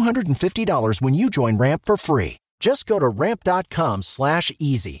get $250 when you join Ramp for free. Just go to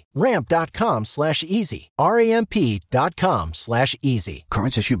ramp.com/easy. Ramp.com/easy. RAMP.com/easy.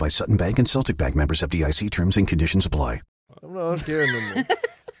 Cards issued by Sutton Bank and Celtic Bank, members FDIC. Terms and conditions apply. I don't care no more.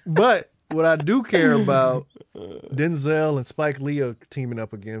 But what I do care about, Denzel and Spike Lee are teaming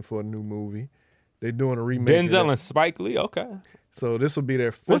up again for a new movie. They're doing a remake. Denzel and Spike Lee, okay. So this will be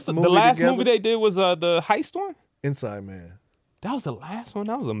their fifth What's movie the last together. movie they did was the heist one? Inside Man. That was the last one?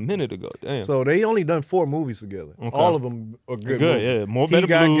 That was a minute ago. Damn. So they only done 4 movies together. Okay. All of them are good. Good, movies. yeah. More He Better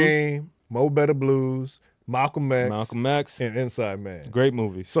Got Blues. Game, Mo Better Blues, Malcolm X, and Inside Man. Great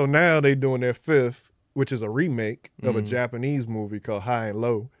movie. So now they doing their 5th, which is a remake of a Japanese movie called High and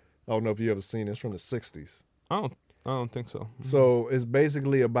Low. I don't know if you ever seen it. It's from the 60s. I don't think so. So it's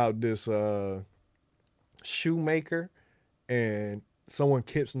basically about this shoemaker, and someone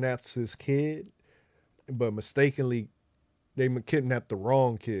kidnaps his kid, but mistakenly they kidnapped the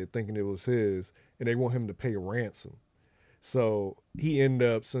wrong kid, thinking it was his, and they want him to pay ransom. So he ended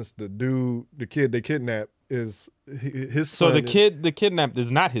up, since the kid they kidnapped is his son. So the kidnapped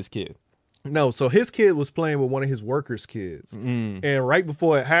is not his kid. No, so his kid was playing with one of his workers' kids. And right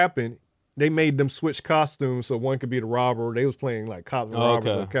before it happened, they made them switch costumes so one could be the robber. They was playing like cops and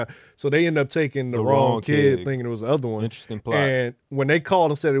robbers. So they ended up taking the wrong kid, thinking it was the other one. Interesting plot. And when they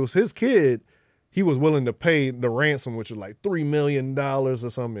called and said it was his kid, he was willing to pay the ransom, which was like $3 million or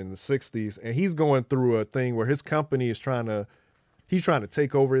something in the 60s. And he's going through a thing where his company is trying to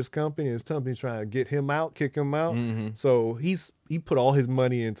take over his company. His company's trying to get him out, kick him out. So he put all his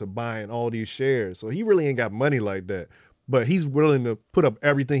money into buying all these shares. So he really ain't got money like that. But he's willing to put up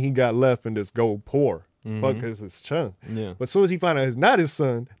everything he got left and just go poor. Fuck his chunk. Yeah. But as soon as he found out it's not his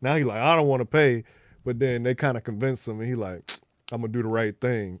son, now he's like, I don't want to pay. But then they kind of convinced him, and he like, I'm going to do the right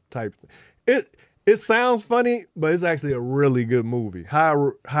thing type thing. It sounds funny, but it's actually a really good movie.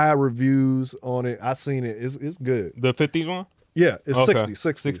 High reviews on it. I seen it. It's good. The 50s one? Yeah, it's Okay.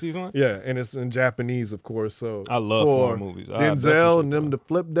 60s one? Yeah, and it's in Japanese, of course. So I love for foreign movies. I Denzel definitely and them to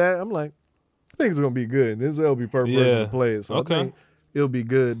flip that, I'm like, I think it's gonna be good. Denzel will be perfect person to play it, so I think it'll be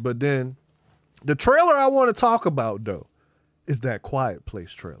good. But then the trailer I want to talk about though is that Quiet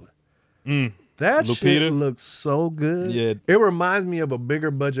Place trailer. That Lupita? shit looks so good. Yeah. It reminds me of a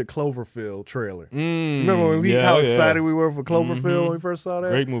bigger budget Cloverfield trailer. Remember when how excited we were for Cloverfield when we first saw that?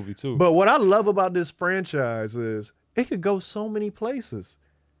 Great movie too. But what I love about this franchise is it could go so many places.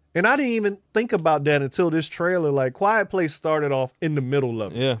 And I didn't even think about that until this trailer. Like, Quiet Place started off in the middle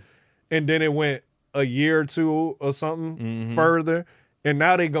of it. Yeah. And then it went a year or two or something further. And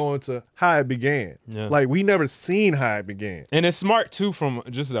now they go into how it began. Yeah. Like, we never seen how it began. And it's smart too from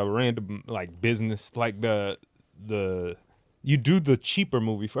just a random like business, like the you do the cheaper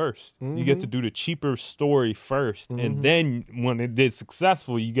movie first. You get to do the cheaper story first, and then when it did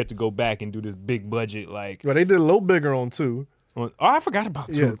successful, you get to go back and do this big budget like. But they did a little bigger on 2. Oh, I forgot about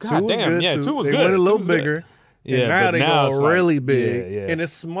 2. Yeah, God 2 was damn. good. Yeah, 2 was they good. Went a little 2 was good. bigger. Yeah, and now but they now go it's like- really big. Yeah, yeah. And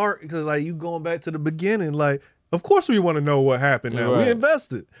it's smart because like you going back to the beginning, like, of course we want to know what happened now. Right. We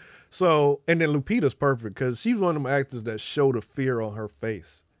invested. So, and then Lupita's perfect because she's one of them actors that show the fear on her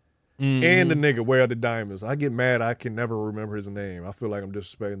face. Mm-hmm. And the nigga, Where Are the Diamonds? I get mad. I can never remember his name. I feel like I'm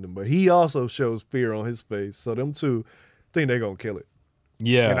disrespecting him. But he also shows fear on his face. So them two think they're going to kill it.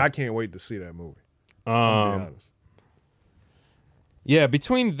 Yeah. And I can't wait to see that movie. I'm be honest. Yeah,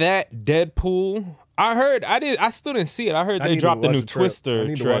 between that, Deadpool, I still didn't see it. I heard they dropped the new Twister I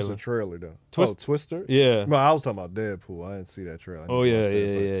need trailer. to watch the trailer, though. Twist- Twister? Yeah. No, I was talking about Deadpool. I didn't see that trailer. I need Oh, to yeah, watch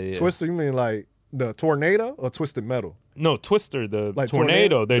that, yeah. Twister, you mean like the Tornado or Twisted Metal? No, Twister, the Like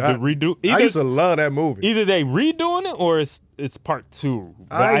tornado. They I redo. used to love that movie. Either they redoing it or it's part 2.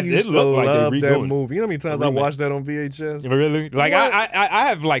 But I used it to looked like love they that redoing it. movie. You know how many times I Remake. watched that on VHS? Really? Like What? I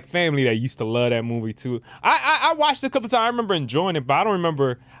have like family that used to love that movie too. I watched it a couple times. I remember enjoying it, but I don't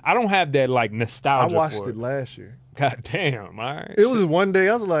remember. I don't have that like I nostalgia. watched for it last year. God damn! All right. It was one day.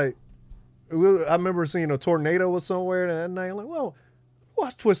 I was like, I remember seeing a tornado was somewhere that night. I'm like, well,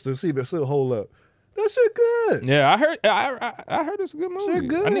 watch Twister, see if it'll hold up. That shit good. Yeah, I heard. I heard it's a good movie. Shit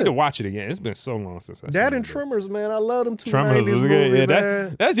good. I need to watch it again. It's been so long since I seen That and it. Tremors, man. I love them two Tremors 90s was good. movies, Yeah,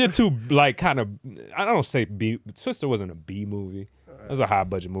 man. that's your two like kind of. I don't say B. Twister wasn't a B movie. That was a high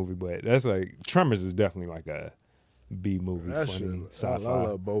budget movie, but that's like Tremors is definitely like a B movie. That Funny shit, sci-fi. I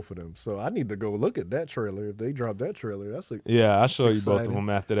love both of them. So I need to go look at that trailer. If they drop that trailer, that's a, Yeah, I'll show you both of exciting. them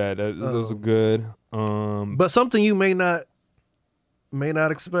after that. Those are good. But something you may not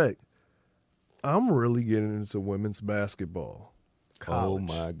expect. I'm really getting into women's basketball. Oh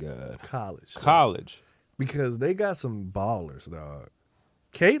my God. College. Because they got some ballers, dog.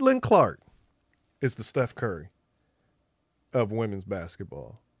 Caitlin Clark is the Steph Curry of women's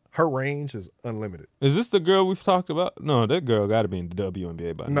basketball. Her range is unlimited. Is this the girl we've talked about? No, that girl got to be in the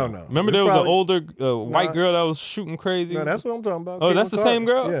WNBA by now. No. Remember It's there was probably- an older white girl that was shooting crazy? No, that's what I'm talking about. Oh, Caitlin that's the Clark. same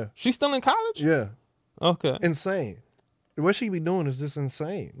girl? Yeah. She's still in college? Yeah. Okay. Insane. What she be doing is just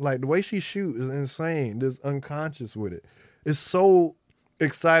insane. Like the way she shoot is insane. Just unconscious with it. It's so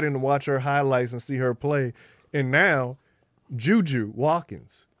exciting to watch her highlights and see her play. And now, Juju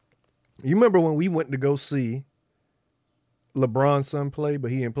Watkins. You remember when we went to go see LeBron's son play,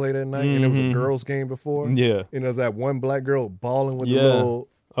 but he didn't play that night, and it was a girls' game before? Yeah. And there was that one black girl balling with Yeah. the little,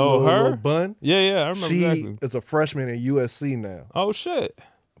 her? little bun. Yeah, I remember She exactly. is a freshman at USC now. Oh, shit.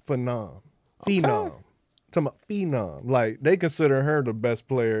 Phenom. Okay. Phenom. Talking about phenom. Like, they consider her the best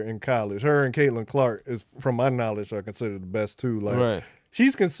player in college. Her and Caitlin Clark, is, from my knowledge, are considered the best too. Like, Right.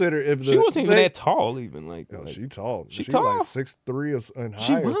 she's considered, if the, She wasn't even say- that tall, even. Like, No, she tall. She She tall? like 6'3" and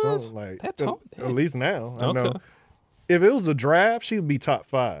She higher or was? something. Like, That tall? at least now. I Okay. know. If it was a draft, she would be top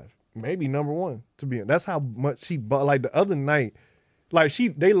 5. Maybe number 1. To be. That's how much she bought. Like, the other night, like,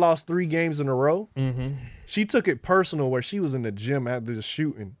 they lost 3 games in a row. Mm-hmm. She took it personal where she was in the gym after the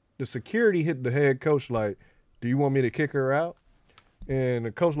shooting. The security hit the head coach like, do you want me to kick her out? And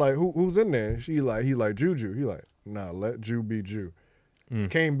the coach like, who's in there? And he like, Juju. He like, nah, let Ju be Ju.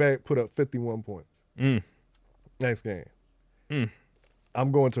 Came back, put up 51 points. Next game.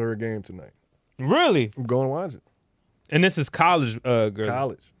 I'm going to her game tonight. Really? I'm going to watch it. And this is college, girl.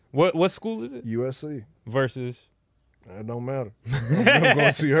 College. What school is it? USC. Versus? It don't matter. I'm going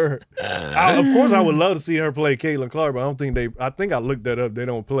to see her. Of course, I would love to see her play Caitlin Clark, but I don't think I think I looked that up. They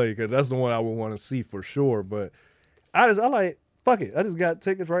don't play because that's the one I would want to see for sure. But I like, fuck it. I just got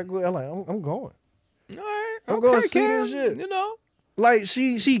tickets right quick. I'm going. All right. I'm okay, going to see Cam, this shit. You know? Like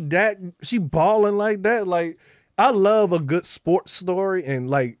she balling like that. Like I love a good sports story and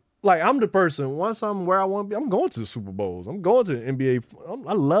like I'm the person. Once I'm where I want to be, I'm going to the Super Bowls. I'm going to the NBA.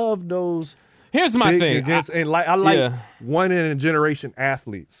 I love those. Here's my thing. I like Yeah. one in a generation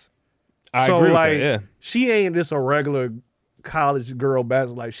athletes. I so agree with like that, yeah. she ain't just a regular college girl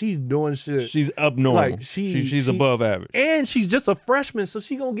basketball. Like she's doing shit. She's abnormal. Like she's above average. And she's just a freshman, so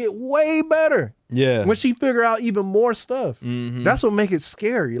she gonna get way better. Yeah. When she figure out even more stuff. Mhm. That's what make it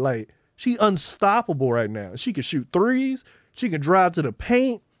scary. Like she unstoppable right now. She can shoot threes. She can drive to the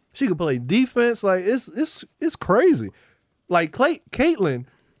paint. She can play defense. Like it's crazy. Like Caitlin,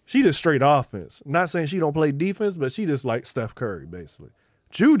 she just straight offense. Not saying she don't play defense, but she just like Steph Curry basically.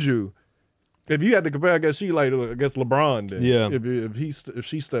 Juju, if you had to compare, I guess she like against LeBron. Then Yeah. If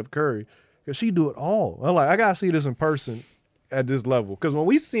she's Steph Curry, because she do it all. I gotta see this in person at this level. Because when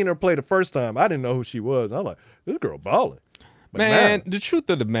we seen her play the first time, I didn't know who she was. I'm like, this girl balling. But Man, now, the truth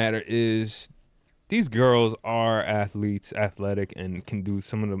of the matter is these girls are athletes, athletic, and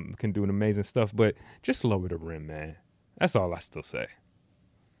some of them can do amazing stuff, but just lower the rim, man. That's all I still say.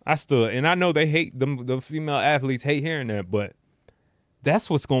 And I know they hate them, the female athletes hate hearing that, but That's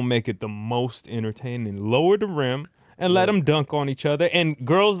what's gonna make it the most entertaining. Lower the rim and let them dunk on each other. And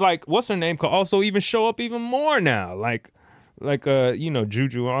girls like what's her name could also even show up even more now. Like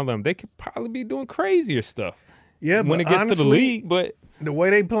Juju, all of them. They could probably be doing crazier stuff. Yeah, when but it gets honestly, to the league, but the way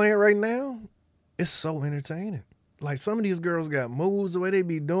they playing right now, it's so entertaining. Like some of these girls got moves, the way they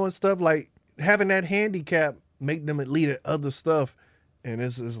be doing stuff, like having that handicap make them elite at other stuff. And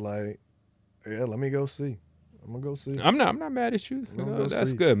it's like, yeah, let me go see. I'm gonna go see. I'm not mad at you.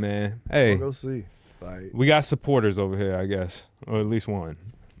 That's see. good, man. Hey, go see. Like, we got supporters over here, I guess, or at least one.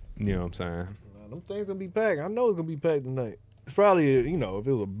 You know what I'm saying? Them things gonna be packed. I know it's gonna be packed tonight. It's probably if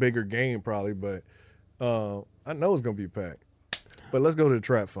it was a bigger game, probably, but I know it's gonna be packed. But let's go to the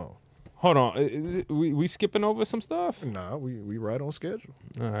trap phone. Hold on, we skipping over some stuff? Nah, we right on schedule.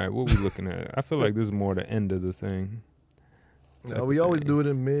 All right, what we looking at? I feel like this is more the end of the thing. No, we always do it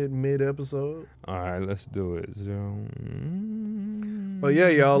in mid episode. All right, let's do it. But yeah,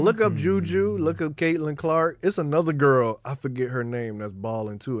 y'all, look up Juju, look up Caitlin Clark. It's another girl, I forget her name, that's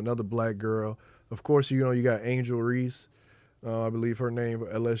balling too. Another black girl. Of course, you got Angel Reese. I believe her name for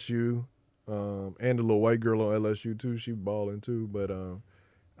LSU. And the little white girl on LSU too. She balling too. But I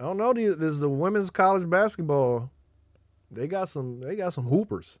don't know. There's the women's college basketball. They got some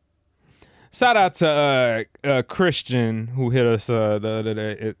hoopers. Shout out to Christian who hit us the other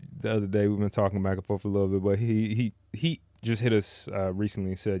day. The other day we've been talking back and forth a little bit, but he just hit us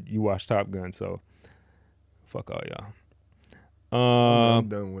recently and said you watch Top Gun, so fuck all y'all. I'm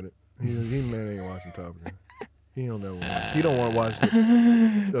done with it. He man ain't watching Top Gun. He don't never watch. He don't want to watch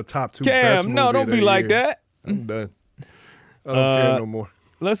the top two best movies. No, don't be like that. I'm done. I don't care no more.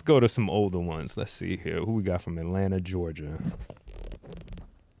 Let's go to some older ones. Let's see here. Who we got from Atlanta, Georgia?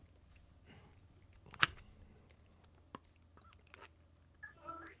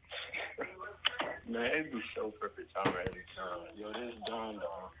 Man, it'd be so perfect time every time. Yo, this is Don.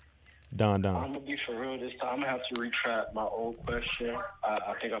 Don. I'm going to be for real this time. I'm going to have to retract my old question.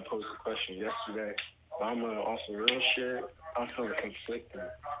 I think I posed a question yesterday. But I'm going to also real shit. I'm feeling conflicted.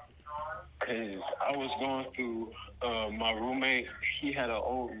 Because I was going through my roommate. He had an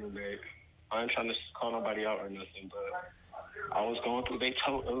old roommate. I ain't trying to call nobody out or nothing, but I was going through, they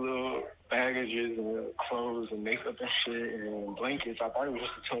tote a little baggages and clothes and makeup and shit and blankets. I thought it was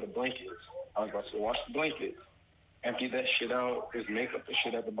just a tote of blankets. I was about to wash the blankets, empty that shit out. There's makeup and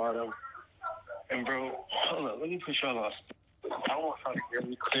shit at the bottom. And bro, hold up, let me put y'all on. I want y'all to hear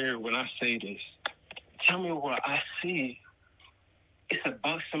me clear when I say this. Tell me what I see. It's a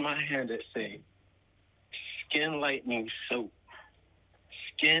box in my hand that say, Skin Lightening Soap.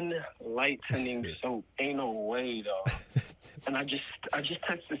 Skin lightening soap. Ain't no way, dog. And I just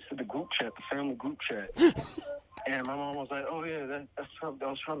texted this to the group chat, the family group chat. And my mom was like, "Oh yeah, that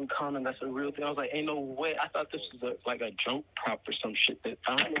was probably common. That's a real thing." I was like, "Ain't no way." I thought this was like a joke prop or some shit. That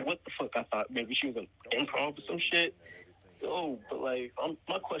I don't know what the fuck I thought. Maybe she was an improv or some shit. Oh, but like,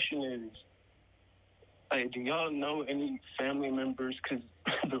 my question is, like, do y'all know any family members? Because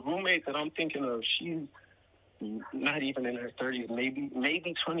the roommate that I'm thinking of, she's not even in her 30s,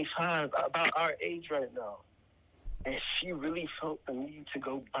 maybe 25, about our age right now. And she really felt the need to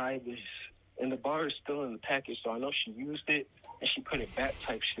go buy this. And the bar is still in the package, so I know she used it and she put it back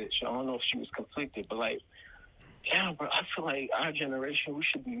type shit. So I don't know if she was conflicted, but like, yeah, bro, I feel like our generation, we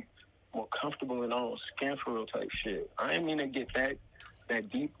should be more comfortable in our own skin for real type shit. I didn't mean to get that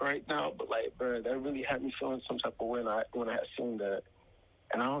deep right now, but like, bro, that really had me feeling some type of way when I had seen that.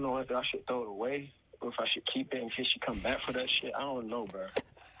 And I don't know if I should throw it away or if I should keep it in case she come back for that shit. I don't know, bro.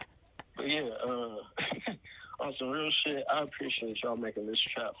 But yeah, on some real shit, I appreciate y'all making this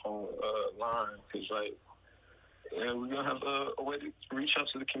chat phone line, because like, yeah, we're gonna have a way to reach out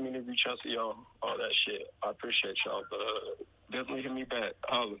to the community, reach out to y'all, all that shit. I appreciate y'all, but definitely hit me back.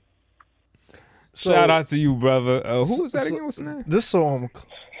 Holla. Shout out to you, brother. Who was that again? What's the name? This song.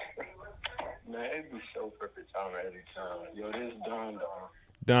 Man, it'd be so perfect time every time. Yo, this is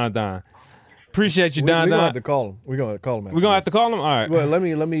Don. Appreciate you, Don. We're gonna have to call him. We're gonna call him. We're gonna have to call him. All right. Well, let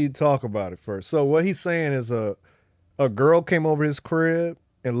me talk about it first. So what he's saying is a girl came over his crib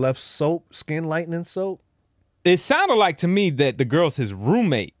and left soap, skin lightening soap. It sounded like to me that the girl's his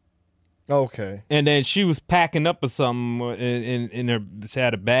roommate. Okay. And then she was packing up or something in her, she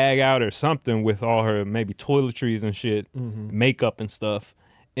had a bag out or something with all her maybe toiletries and shit, makeup and stuff.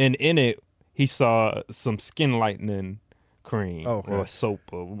 And in it, he saw some skin lightening cream or soap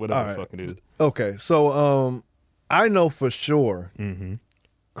or whatever the fuck it is. Okay, so I know for sure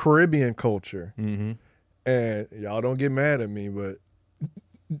Caribbean culture, and y'all don't get mad at me, but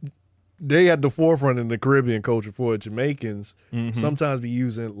they at the forefront in the Caribbean culture for it. Jamaicans Mm-hmm. sometimes be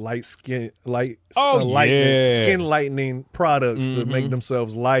using skin lightening products to make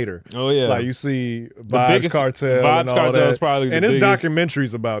themselves lighter. Oh yeah, like you see Vibes Cartel and all Cartel that. is probably and the there's biggest.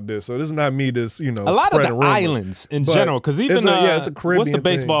 documentaries about this, so this is not me just a lot of the rumors. islands in general, because even it's a Caribbean what's the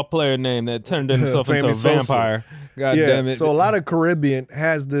baseball thing. player name that turned himself into a Sammy Sosa. vampire? God damn it! So a lot of Caribbean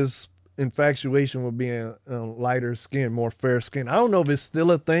has this infatuation with being lighter skin, more fair skin. I don't know if it's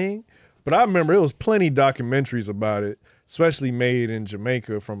still a thing, but I remember it was plenty documentaries about it, especially made in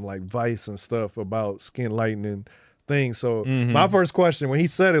Jamaica from like Vice and stuff about skin lightening things. So my first question when he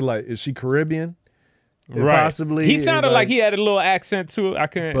said it, like, is she Caribbean? Right. Possibly. He sounded like he had a little accent to it. I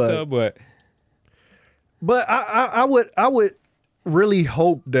couldn't tell, but I would really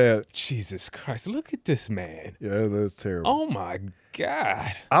hope that. Jesus Christ, look at this man. Yeah, that's terrible. Oh my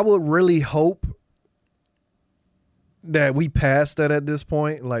God. I would really hope that we passed that at this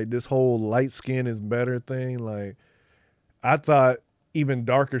point. Like this whole light skin is better thing. Like I thought even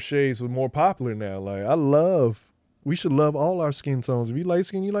darker shades was more popular now. Like we should love all our skin tones. If you light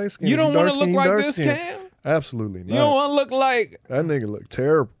skin, you light skin. You If don't dark want to look skin, like dark this, skin. Cam? Absolutely not. You don't want to look like that nigga look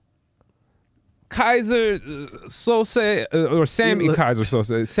terrible. Kaiser Sose or Sammy Kaiser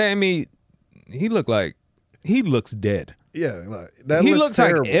Sose. Sammy, he looks dead. Yeah, like that. He looks looks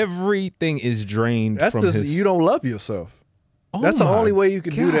terrible. like everything is drained That's from just his. you don't love yourself. Oh That's the my only way you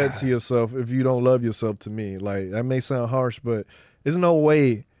can do that God. to yourself if you don't love yourself. To me, like that may sound harsh, but there's no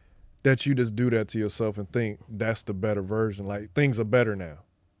way that you just do that to yourself and think that's the better version. Like things are better now.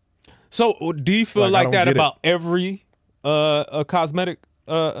 So, do you feel Like, I like don't that get about every cosmetic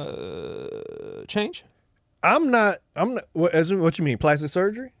change? I'm not. What you mean? Plastic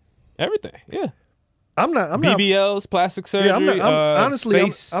surgery? Everything, yeah. I'm not. BBLs, plastic surgery. Yeah, I'm not. Honestly,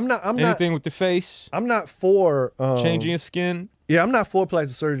 face, I'm not. anything with the face. I'm not for changing your skin. Yeah, I'm not for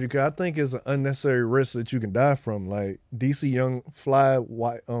plastic surgery because I think it's an unnecessary risk that you can die from. Like DC Young Fly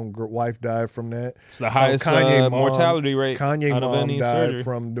wife died from that. It's the highest mortality rate Kanye out of mom any died surgery.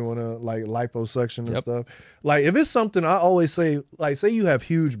 from doing a liposuction and stuff. Like if it's something I always say, like say you have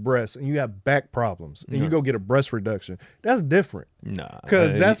huge breasts and you have back problems and you go get a breast reduction, that's different. Nah,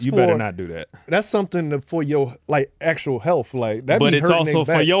 because that's you better not do that. That's something for your like actual health. Like that, but it's also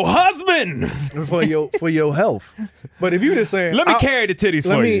for your husband, for your health. But if you just saying, let me carry the titties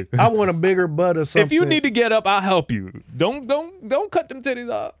for you. I want a bigger butt or something. If you need to get up, I'll help you. Don't cut them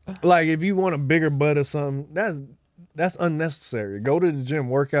titties off. Like if you want a bigger butt or something, that's unnecessary. Go to the gym,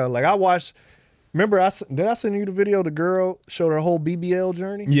 work out. Like I watched. Remember, did I send you the video? The girl showed her whole BBL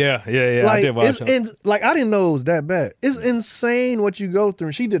journey. Yeah. Like, I did watch it. Like I didn't know it was that bad. It's insane what you go through.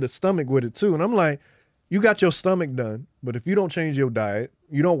 And she did a stomach with it too. And I'm like, you got your stomach done, but if you don't change your diet,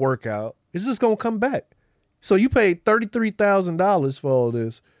 you don't work out, it's just gonna come back. So you paid $33,000 for all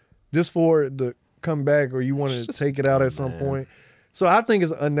this, just for it to come back, or you want to take it out at some point. So I think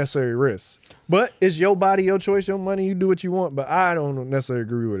it's an unnecessary risk. But it's your body, your choice, your money. You do what you want. But I don't necessarily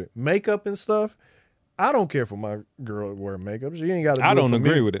agree with it. Makeup and stuff, I don't care for my girl to wear makeup. She ain't got to. I don't it for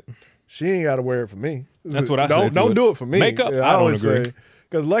agree me. with it. She ain't got to wear it for me. That's what I don't, said. Don't do it for me. Makeup, Yeah, I don't always agree.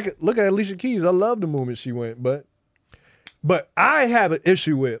 Because look at Alicia Keys. I love the movement she went, but I have an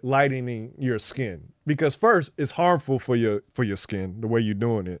issue with lightening your skin because first it's harmful for your skin the way you're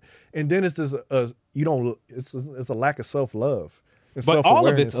doing it, and then it's just it's a lack of self-love. But all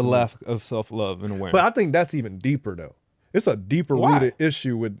of it's a lack of self-love and awareness. But I think that's even deeper though. It's a deeper rooted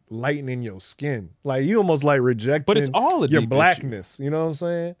issue with lightening your skin. Like you almost like rejecting but it's all your deep blackness. You know what I'm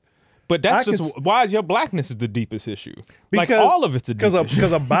saying? But that's why is your blackness is the deepest issue? Because like all of it's a deep issue.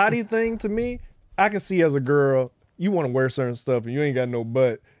 Because a body thing to me, I can see as a girl, you want to wear certain stuff and you ain't got no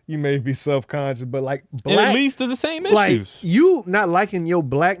butt. You may be self-conscious, but like black, and it leads to the same issues. Like you not liking your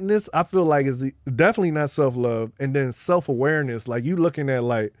blackness, I feel like is definitely not self-love, and then self-awareness. Like you looking at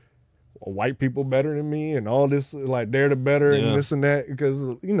like white people better than me and all this, like they're the better and this and that, because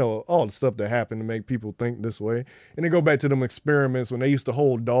you know all the stuff that happened to make people think this way. And they go back to them experiments when they used to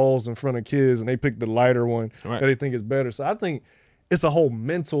hold dolls in front of kids and they pick the lighter one that they think is better. So I think it's a whole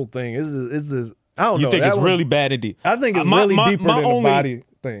mental thing. It's this. I don't know. You think it's really bad and deep? I think it's really deeper than the body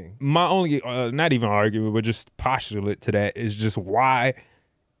thing. My only, not even argument, but just postulate to that is just why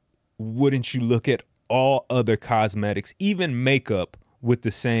wouldn't you look at all other cosmetics, even makeup, with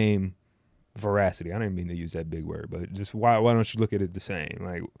the same veracity? I didn't mean to use that big word, but just why don't you look at it the same?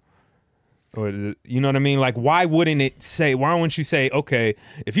 Like, or you know what I mean? Like, why wouldn't you say, okay,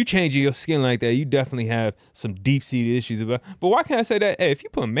 if you change your skin like that, you definitely have some deep-seated issues about. But why can't I say that? Hey, if you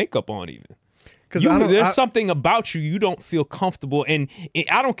put makeup on, even. There's something about you don't feel comfortable, and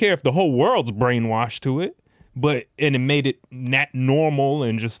I don't care if the whole world's brainwashed to it, and it made it not normal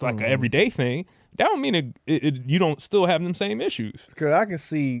and just like an everyday thing, that don't mean you don't still have them same issues. Because I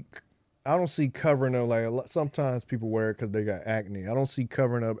don't see covering up, like sometimes people wear it because they got acne. I don't see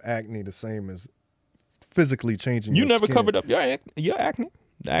covering up acne the same as physically changing your skin. You never covered up your acne?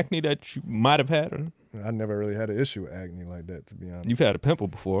 The acne that you might have had? Or? I never really had an issue with acne like that, to be honest. You've had a pimple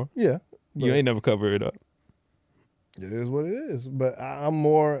before. Yeah. You ain't never covered it up. It is what it is. But I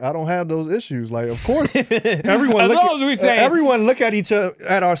don't have those issues. Like, of course, everyone look at each other,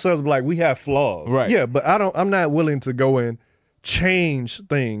 at ourselves like we have flaws. Right. Yeah, but I'm not willing to go and change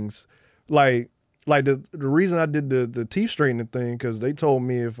things. Like the reason I did the teeth straightening thing, because they told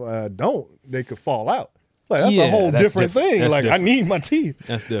me if I don't, they could fall out. Like, that's a whole different thing. That's like, different. I need my teeth.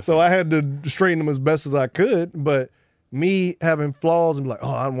 That's different. So I had to straighten them as best as I could. But me having flaws and be like,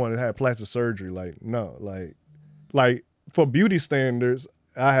 oh, I want to have plastic surgery. Like, no. Like for beauty standards,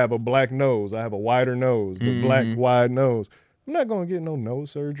 I have a black nose. I have a wider nose, the black wide nose. I'm not going to get no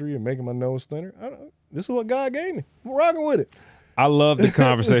nose surgery and making my nose thinner. This is what God gave me. I'm rocking with it. I love the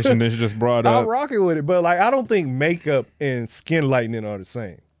conversation that you just brought up. I'm rocking with it. But like, I don't think makeup and skin lightening are the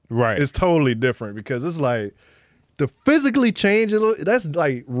same. Right. It's totally different, because it's like to physically change it, that's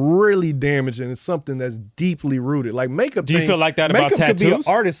like really damaging. It's something that's deeply rooted. Like makeup. Do you feel like that about tattoos? Makeup could be an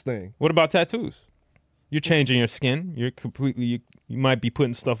artist thing. What about tattoos? You're changing your skin. You're completely. You might be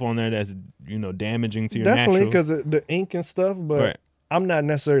putting stuff on there that's damaging to your Definitely, natural. because the ink and stuff. But right. I'm not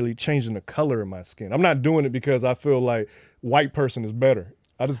necessarily changing the color of my skin. I'm not doing it because I feel like white person is better.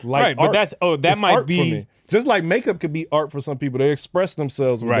 I just like right, art. But that it's might art be for me. Just like makeup could be art for some people. They express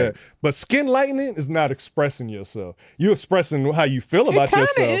themselves with right. that. But skin lightening is not expressing yourself. You're expressing how you feel about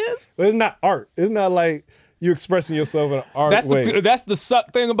yourself. Is. But it's not art. It's not like you're expressing yourself in an art way. That's the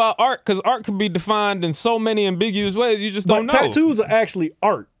suck thing about art, because art can be defined in so many ambiguous ways. You just don't know. Tattoos are actually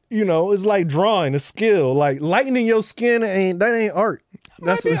art. It's like drawing, a skill. Like lightening your skin ain't art.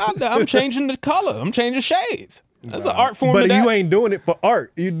 I'm changing the color. I'm changing shades. That's an art form. But you ain't doing it for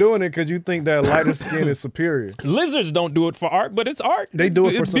art. You're doing it because you think that lighter skin is superior. Lizards don't do it for art, but it's art. They do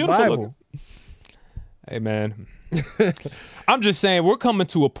it for survival. Hey, man. I'm just saying, we're coming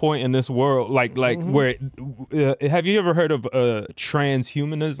to a point in this world like where have you ever heard of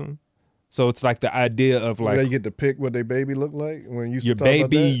transhumanism? So it's like the idea of like they get to pick what their baby look like when you your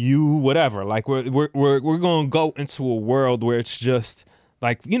baby, you, whatever. Like we're gonna go into a world where it's just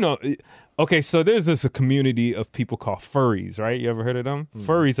like okay, so there's a community of people called furries, right? You ever heard of them?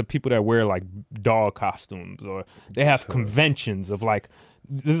 Furries are people that wear like dog costumes, or they have conventions of like,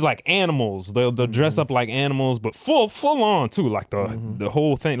 this is like animals. They'll dress up like animals, but full on too, like the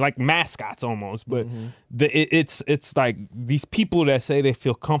whole thing, like mascots almost. But it's like these people that say they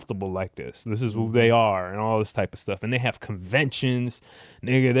feel comfortable like this. This is who they are, and all this type of stuff. And they have conventions.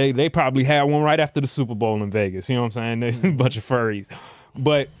 Nigga, they probably had one right after the Super Bowl in Vegas. You know what I'm saying? There's a bunch of furries,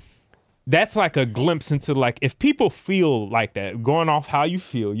 but that's like a glimpse into like, if people feel like that, going off how you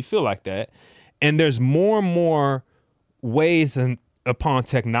feel like that, and there's more and more ways upon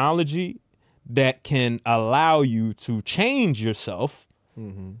technology that can allow you to change yourself,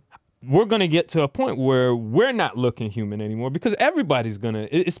 we're going to get to a point where we're not looking human anymore, because everybody's going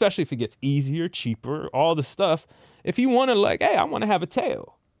to, especially if it gets easier, cheaper, all the stuff. If you want to like, hey, I want to have a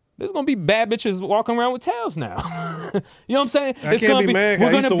tail. There's going to be bad bitches walking around with tails now. You know what I'm saying? I can't be mad. I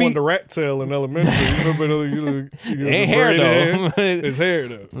used to want the rat tail in elementary. Ain't hair, though. It's hair,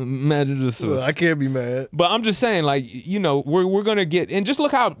 though. Imagine this. I can't be mad. But I'm just saying, like, we're going to get, and just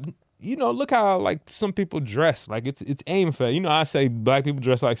look how, like some people dress. Like it's aimed for, I say black people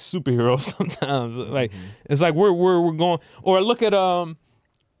dress like superheroes sometimes. Like, it's like we're going, or look at,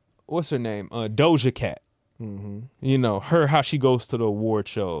 what's her name? Doja Cat. How she goes to the award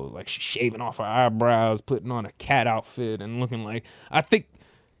show, like she's shaving off her eyebrows, putting on a cat outfit and looking like, I think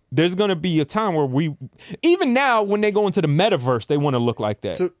there's going to be a time where even now when they go into the metaverse, they want to look like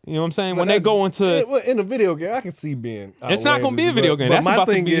that. You know what I'm saying? When they go into... in a video game, I can see being... It's not going to be a video game. But That's my about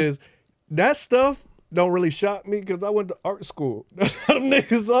thing to be... is, that stuff don't really shock me because I went to art school. That's how them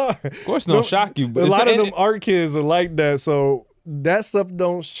niggas are. Of course it don't shock you. But a lot of them art kids are like that, so... That stuff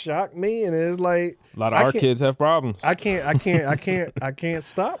don't shock me, and it's like a lot of our kids have problems. I can't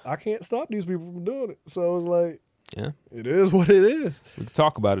stop these people from doing it. So it's like, yeah, it is what it is. We can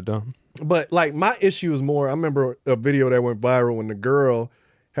talk about it though. But like my issue is more. I remember a video that went viral when the girl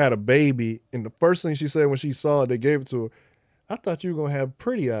had a baby, and the first thing she said when she saw it, they gave it to her. I thought you were gonna have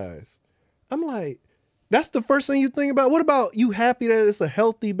pretty eyes. I'm like, that's the first thing you think about. What about you happy that it's a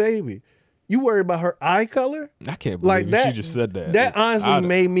healthy baby? You worry about her eye color? I can't believe she just said that. That honestly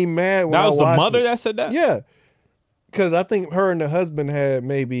made me mad when I watched it. That was the mother that said that? Yeah. Because I think her and the husband had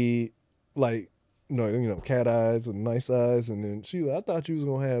maybe like cat eyes and nice eyes, and then she was like, I thought you was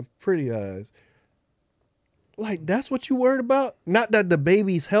gonna have pretty eyes. Like, that's what you worried about? Not that the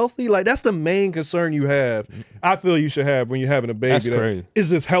baby's healthy. Like, that's the main concern you have. I feel you should have when you're having a baby. That's crazy. Is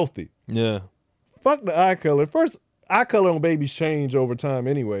this healthy? Yeah. Fuck the eye color. First, eye color on babies change over time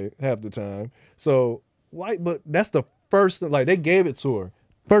anyway, half the time. So but that's the first thing. Like, they gave it to her.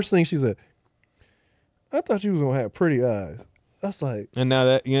 First thing she said, I thought you was gonna have pretty eyes. That's like, and now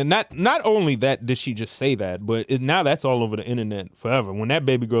that not only that did she just say that, but now that's all over the internet forever. When that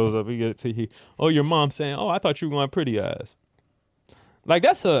baby grows up, you get to hear, oh, your mom saying, oh, I thought you were going to have pretty eyes. Like,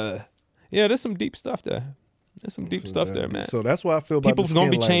 there's some deep stuff there. There's some deep stuff there, man. So that's why I feel about people's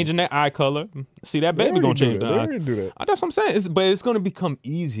going to be changing their eye color. See, that baby going to change their eye. Do that. That's what I'm saying. But it's going to become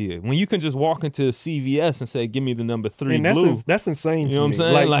easier when you can just walk into CVS and say, give me the number 3 blue. That's insane to me. You know what I'm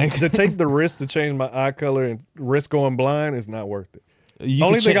saying? Like to take the risk to change my eye color and risk going blind is not worth it.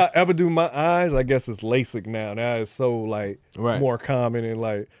 Only thing I ever do my eyes, I guess, is LASIK now. Now it's so more common and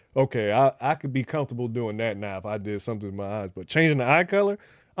like, okay, I could be comfortable doing that now if I did something with my eyes. But changing the eye color,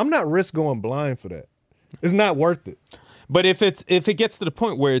 I'm not risk going blind for that. It's not worth it. But if it gets to the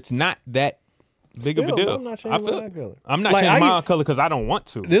point where it's not that big of a deal, I'm not changing my eye color. I'm not changing my eye color because I don't want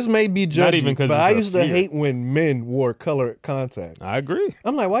to. This may be judgy, not even but I used to hate when men wore color contacts. I agree.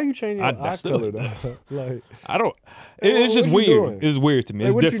 I'm like, why are you changing your eye color? Like, I don't. It's just weird. It's weird to me.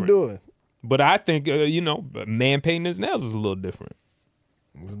 It's what different. you doing? But I think man painting his nails is a little different.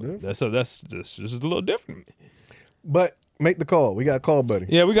 It's different. That's just a little different. But make the call. We got a call, buddy.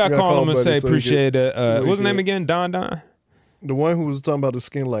 Yeah, we got to call him and say appreciate it. What's his name again? Don? The one who was talking about the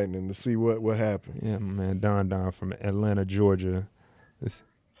skin lightening to see what happened. Yeah, man. Don from Atlanta, Georgia. Let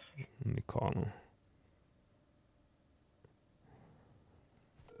me call him.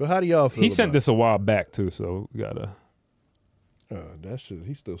 But how do y'all feel? He sent this a while back too, so we gotta.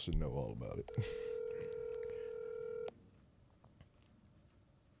 He still should know all about it.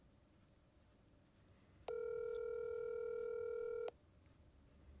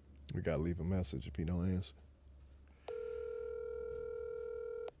 We gotta leave a message if he don't answer.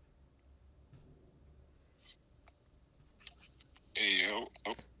 Hey, yo.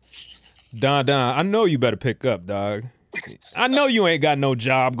 Don, I know you better pick up, dog. I know you ain't got no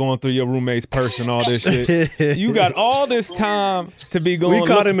job going through your roommate's purse and all this shit. You got all this time to be going. We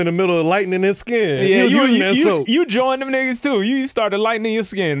caught him in the middle of lightening his skin. Yeah, you joined them niggas too. You started lightening your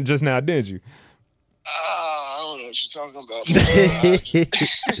skin just now, didn't you? I don't know what you're talking about.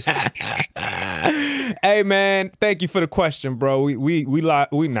 Hey man, thank you for the question, bro. We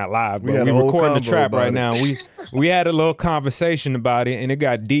not live, but we recording the trap right now. We had a little conversation about it, and it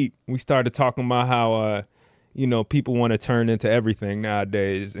got deep. We started talking about how people want to turn into everything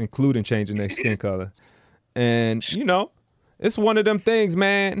nowadays, including changing their skin color. And it's one of them things,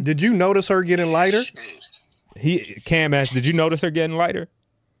 man. Did you notice her getting lighter? Cam asked, did you notice her getting lighter?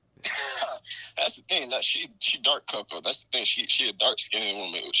 That's the thing. That she dark cocoa. That's the thing. She a dark skinned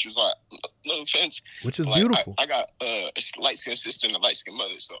woman. She was like, no offense, which is beautiful. I got a light skinned sister and a light skinned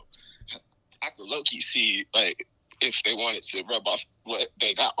mother, so I could low key see like if they wanted to rub off what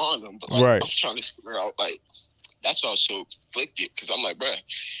they got on them. But right. I'm trying to figure out that's why I was so conflicted because I'm like, bruh,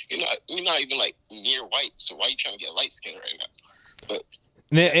 you're not even like near white, so why are you trying to get light skin right now? But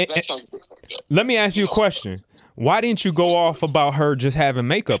that sounds good. Let me ask you a question. Why didn't you go off about her just having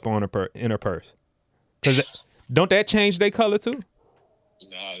makeup on in her purse? Because don't that change their color too?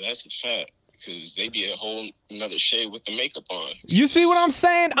 Nah, that's a fact. Because they be a whole another shade with the makeup on. You see what I'm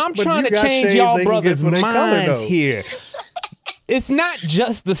saying? I'm trying to change y'all brothers' minds here. It's not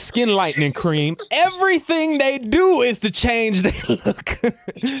just the skin lightening cream. Everything they do is to change their look.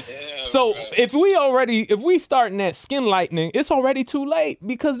 So if we starting that skin lightening, it's already too late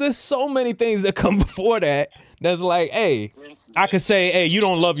because there's so many things that come before that. That's like, hey, I could say, hey, you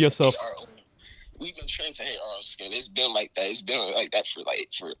don't love yourself. We've been trained to hate our own skin. It's been like that. It's been like that for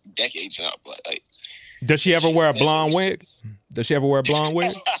decades now. But does she ever wear a blonde wig? Nah,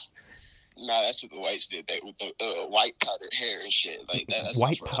 that's what the whites did. With the white powdered hair and shit like that. That's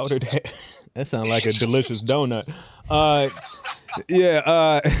white powdered hair. That sounds like a delicious donut.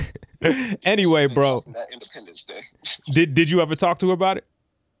 Yeah. Anyway, bro. Independence Day. Did you ever talk to her about it?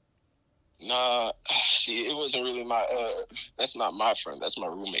 Nah, it wasn't really that's not my friend. That's my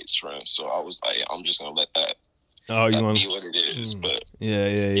roommate's friend. So I was like, I'm just gonna let that be what it is. But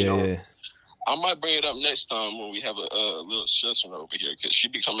yeah. I might bring it up next time when we have a little session over here because she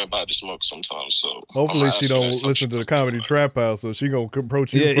be coming by to smoke sometimes. So hopefully she don't listen to the Comedy Trap House, so she gonna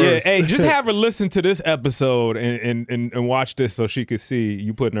approach you first. Yeah. Hey, just have her listen to this episode and watch this so she could see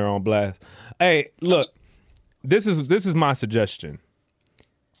you putting her on blast. Hey, look, this is my suggestion.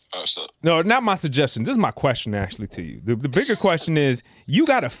 So. No, not my suggestion. This is my question actually to you. The bigger question is, you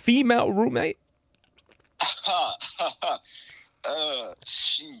got a female roommate? Not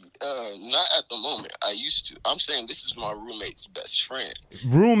at the moment. I used to. I'm saying this is my roommate's best friend.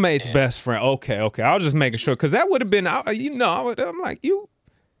 Roommate's best friend. Okay. I was just making sure because that would have been, I'm like, you.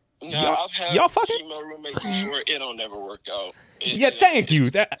 No, I've had y'all fucking female roommates before. It don't never work out. Thank you.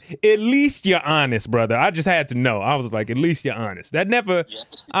 At least you're honest, brother. I just had to know. I was like, at least you're honest. That never. Yeah.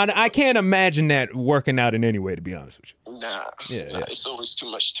 I can't imagine that working out in any way, to be honest with you. Nah. It's always too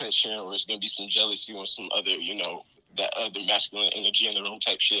much tension, or it's gonna be some jealousy or some other, that other masculine energy in the room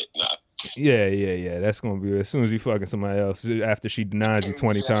type shit. Nah. Yeah. That's gonna be as soon as you fucking somebody else after she denies you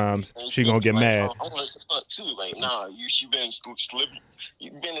 20 times, she gonna get mad. I wanted to fuck too. Like, nah, you've been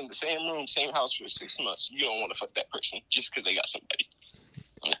in the same room, same house for 6 months. You don't want to fuck that person just because they got somebody.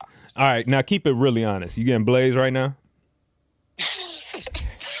 Nah. All right, now keep it really honest. You getting blazed right now?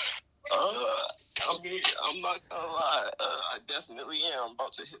 I'm not gonna lie. I definitely am. I'm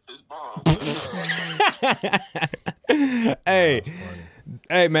about to hit this bomb.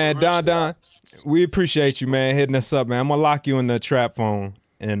 Hey, man, Don, we appreciate you, man, hitting us up, man. I'm gonna lock you in the trap phone.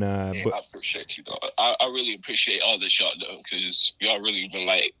 And I appreciate you, dog. I really appreciate all this y'all done, because y'all really been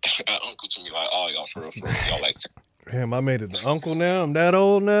like an uncle to me, like all y'all for real. Y'all like. Damn, I made it the uncle now. I'm that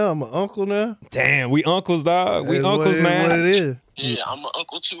old now. I'm an uncle now. Damn, we uncles, dog. We uncles, man. What it is. Yeah, I'm an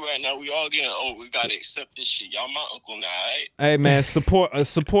uncle too right now. We all getting old. We gotta accept this shit. Y'all my uncle now, all right? Hey, man, support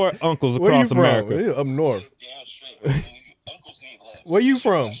uncles across America. Where you from? Up north. Damn straight. Uncles need love. Where you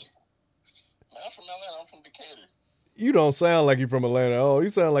from? Man, I'm from Atlanta. I'm from Decatur. You don't sound like you from Atlanta. Oh, you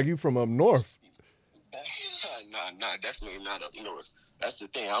sound like you from up north. Nah, definitely not up north. That's the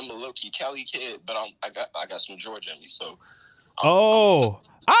thing. I'm a low-key Cali kid, but I got some Georgia in me, so.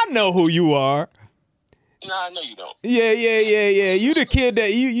 I know who you are. Nah, I know you don't. Yeah. You the kid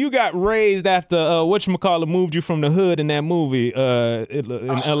that you got raised after whatchamacallit moved you from the hood in that movie in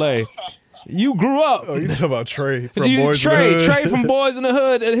L.A. You grew up. Oh, you talking about Trey from Boys in the Hood? Trey from Boys in the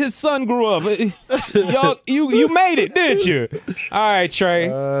Hood. His son grew up. Y'all, you made it, didn't you? All right, Trey.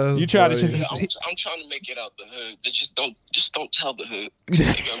 You try to. I'm trying to make it out the hood. Just don't tell the hood. They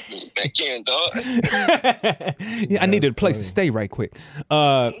gonna bring me back in, dog. Yeah, I needed a place to stay right quick.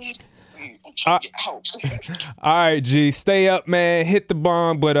 I'm trying to get out. All right, G. Stay up, man. Hit the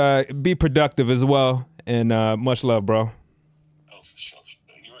bomb, but be productive as well. And much love, bro.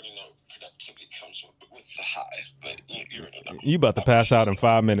 You about to pass out in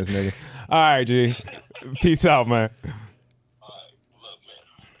 5 minutes, nigga. All right, G. Peace out, man.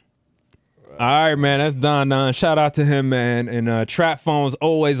 All right, man. That's Don. Shout out to him, man. And Trap Phone's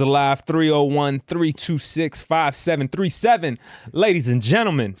always alive. 301-326-5737. Ladies and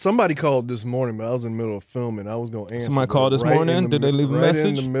gentlemen. Somebody called this morning, but I was in the middle of filming. I was going to answer. Somebody called this morning? Did they leave a message?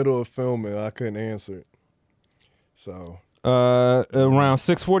 Right in the middle of filming. I couldn't answer it. So. Around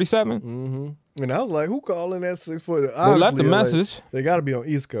 6:47? Mm-hmm. And I was like, who calling at 6:40? They left the message. Like, they got to be on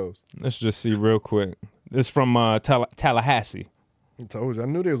East Coast. Let's just see real quick. It's from Tallahassee. I told you. I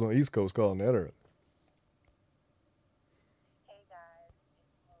knew they was on East Coast calling that early.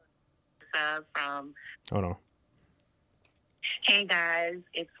 Hold on. Hey, guys.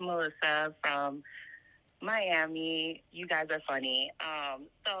 It's Melissa from Miami. You guys are funny.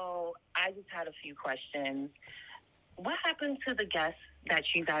 So I just had a few questions. What happened to the guests that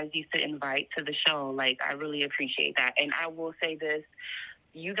you guys used to invite to the show? Like, I really appreciate that. And I will say this,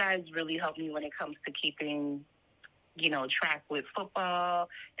 you guys really help me when it comes to keeping, track with football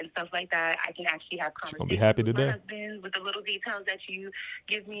and stuff like that. I can actually have conversations with my husband with the little details that you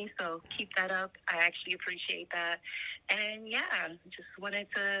give me. So keep that up. I actually appreciate that. And yeah, just wanted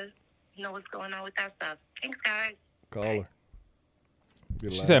to know what's going on with that stuff. Thanks, guys. Call her.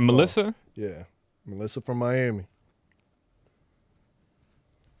 She said Melissa? Yeah. Melissa from Miami.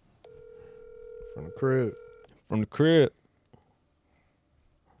 From the crib.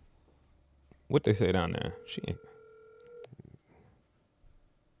 What they say down there? She ain't.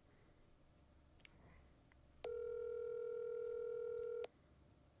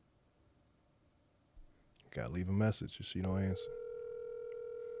 Gotta leave a message if she don't answer.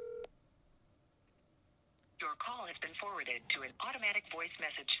 Your call has been forwarded to an automatic voice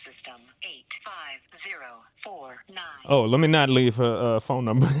message system. 85049. Oh, let me not leave her phone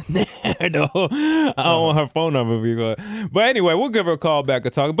number there, though. I don't want her phone number to be good. But anyway, we'll give her a call back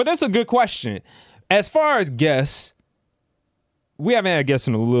and talk. But that's a good question. As far as guests, we haven't had guests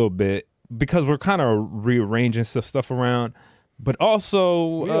in a little bit because we're kind of rearranging stuff around. But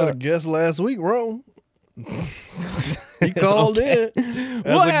also, we had a guest last week, Rome. He called in.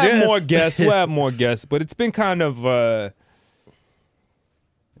 We'll have more guests. But it's been kind of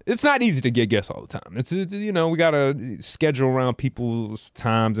it's not easy to get guests all the time. It's we gotta schedule around people's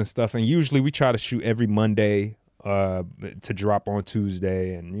times and stuff. And usually we try to shoot every Monday to drop on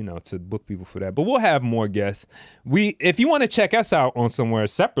Tuesday, and to book people for that. But we'll have more guests. If you want to check us out on somewhere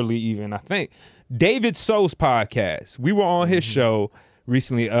separately, even I think David So's podcast. We were on his show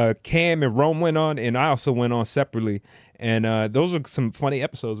recently. Cam and Rome went on, and I also went on separately. And those are some funny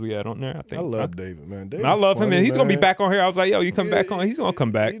episodes we had on there, I think. I love David, man. I love him, and he's going to be back on here. I was like, yo, you come back on. He's going to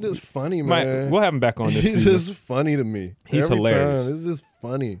come back. He's just funny, man. We'll have him back on this He's season. just funny to me. He's Every hilarious. Time. It's just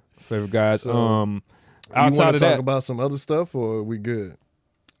funny. Favorite guys. So, outside of that, talk about some other stuff, or are we good?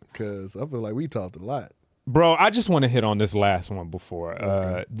 Because I feel like we talked a lot. Bro, I just want to hit on this last one before.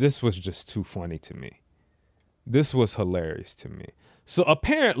 Okay. This was just too funny to me. This was hilarious to me. So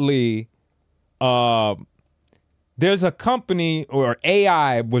apparently, there's a company or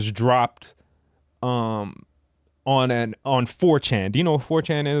AI was dropped on 4chan. Do you know what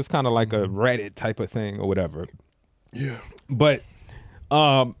 4chan is? It's kind of like a Reddit type of thing or whatever. Yeah. But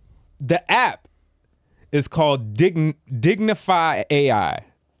the app is called Dignify AI.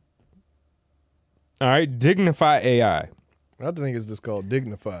 All right, Dignify AI. I think it's just called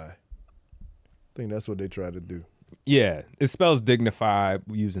Dignify. I think that's what they try to do. Yeah, it spells dignify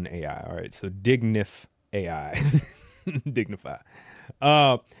using AI. All right, so Dignif AI. Dignify.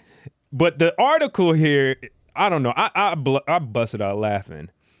 But the article here, I don't know. I busted out laughing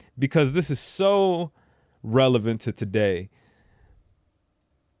because this is so relevant to today.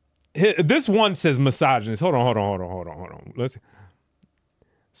 This one says misogynist. Hold on. Let's.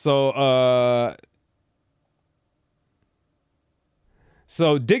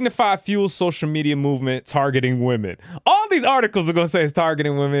 So Dignify fuels social media movement targeting women. All these articles are gonna say it's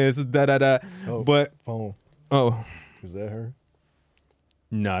targeting women. It's da. Oh, but phone. Oh, is that her?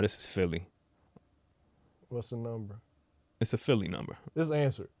 Nah, this is Philly. What's the number? It's a Philly number. Just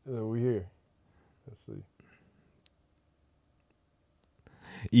answer. We here. Let's see.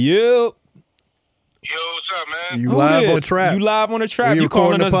 Yo, what's up, man? You live on the trap. You live on the trap. You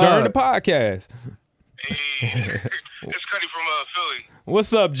calling us during the podcast. Hey, it's Cuddy from Philly.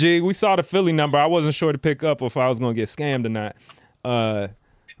 What's up, G? We saw the Philly number. I wasn't sure to pick up if I was going to get scammed or not.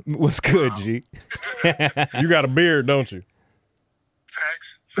 What's good, G? You got a beard, don't you?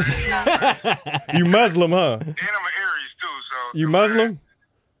 Facts. You Muslim, huh? And I'm an Aries, too, so. You Muslim?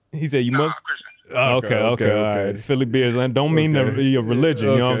 He said you Muslim? Okay, all right. Philly beers, don't mean to be a religion,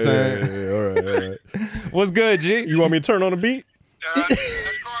 you know what I'm saying? Yeah, all right. What's good, G? You want me to turn on the beat? Let's call.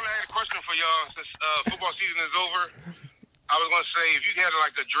 I had a question for y'all. Since football season is over, I was going to say, if you had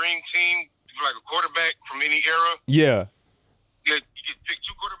like a dream team, like a quarterback from any era. Yeah. You could pick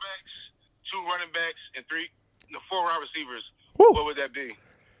 2 quarterbacks, 2 running backs, and 4 wide receivers. Woo. What would that be?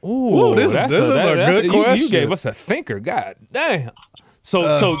 Ooh, this is a good question. You gave us a thinker. God damn.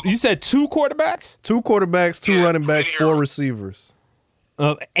 So you said 2 quarterbacks? 2 quarterbacks, 2 running backs, 4 receivers.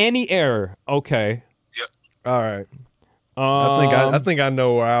 Any error. Okay. Yep. All right. I think I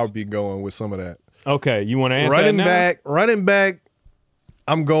know where I'll be going with some of that. Okay, you want to answer that now? Running back,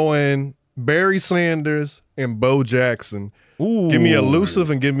 I'm going Barry Sanders and Bo Jackson. Ooh. Give me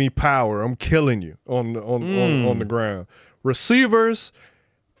elusive and give me power. I'm killing you on the ground. Receivers,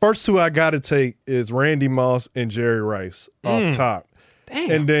 first 2 I got to take is Randy Moss and Jerry Rice off top.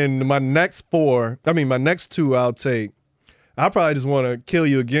 Damn. And then my next 2 I'll take. I probably just want to kill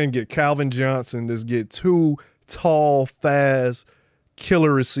you again, get Calvin Johnson, just get 2 tall, fast,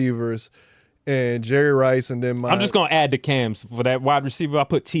 killer receivers, and Jerry Rice, and then I'm just going to add the Cams. For that wide receiver, I'll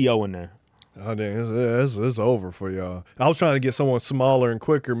put T.O. in there. Oh, damn, it's over for y'all. I was trying to get someone smaller and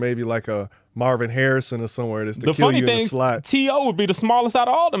quicker, maybe like a Marvin Harrison or somewhere just to kill you in the slot. T.O. would be the smallest out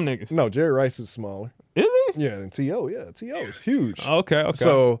of all them niggas. No, Jerry Rice is smaller. Is he? Yeah, and T.O., T.O. is huge. Okay.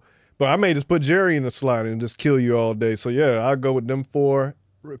 So, but I may just put Jerry in the slot and just kill you all day. So, yeah, I'll go with them 4.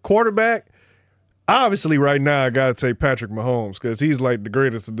 Quarterback, obviously right now I got to take Patrick Mahomes because he's like the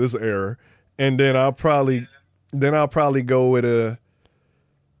greatest of this era. And then I'll probably go with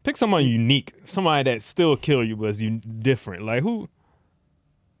pick someone unique, somebody that still kill you but is different. Like who?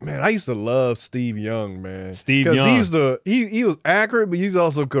 Man, I used to love Steve Young, man. Steve Young. Because he was accurate, but he's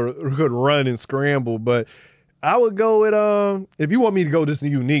also could run and scramble. But I would go with if you want me to go just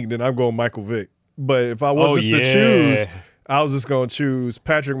unique, then I'm going Michael Vick. But if I was to choose, I was just going to choose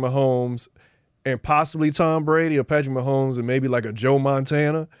Patrick Mahomes and possibly Tom Brady, or Patrick Mahomes and maybe like a Joe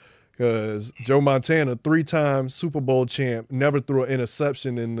Montana. Because Joe Montana, 3-time Super Bowl champ, never threw an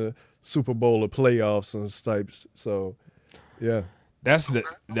interception in the Super Bowl or playoffs and types. So, yeah. That's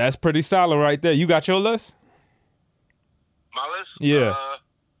pretty solid right there. You got your list? My list? Yeah.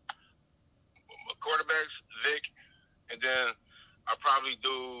 Quarterbacks, Vic, and then I probably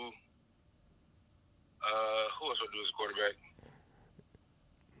do. Who else would do as a quarterback?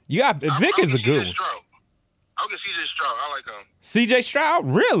 You got Vic is a good one. I'll get C.J. Stroud. I like him. C.J. Stroud,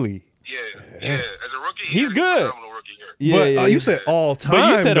 really? Yeah. As a rookie, he's good. Yeah, but you said all time. But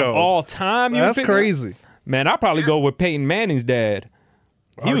you said though. of all time. That's crazy. Man, I'd probably go with Peyton Manning's dad.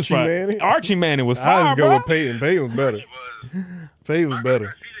 Archie Manning? Archie Manning was I fire, just go bro. with Peyton. Peyton was better. Peyton was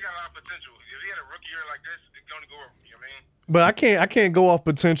better. But I can't go off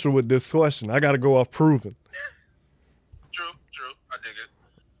potential with this question. I got to go off proven. True. I dig it.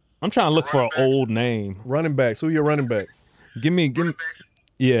 I'm trying to look for an old name. Running backs. Who are your running backs? Give me.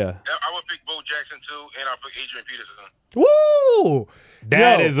 Yeah. I would pick Bo Jackson too, and I'll pick Adrian Peterson. Woo!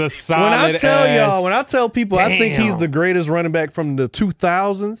 That is a solid. When I tell people, I think he's the greatest running back from the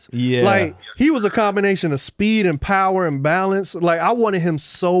 2000s. Yeah. Like, he was a combination of speed and power and balance. Like, I wanted him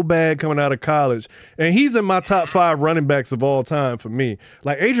so bad coming out of college. And he's in my top 5 running backs of all time for me.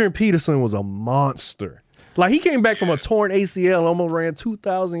 Like, Adrian Peterson was a monster. Like, he came back from a torn ACL and almost ran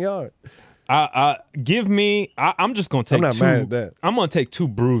 2,000 yards. I'm just going to take I'm not two. mad at that. I'm going to take 2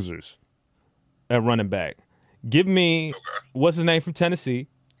 bruisers at running back. Give me, what's his name from Tennessee?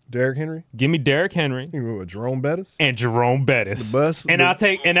 Derrick Henry. Give me Derrick Henry. You go with Jerome Bettis. And Jerome Bettis. The bus.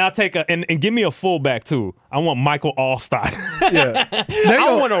 And give me a fullback too. I want Michael Allstott. Yeah.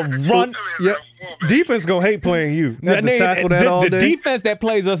 I want to run. Yeah. Defense gonna hate playing you. Have to tackle that all day. The defense that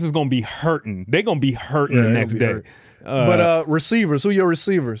plays us is gonna be hurting. They're gonna be hurting the next day. But receivers, who are your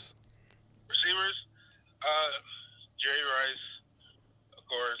receivers? Receivers, Jerry Rice, of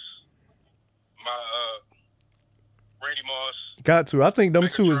course. Randy Moss. Got to. I think them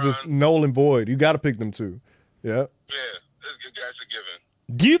two is just null and void. You got to pick them two. Yeah. Yeah, that's a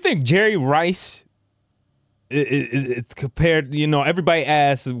given. Do you think Jerry Rice, it's compared, everybody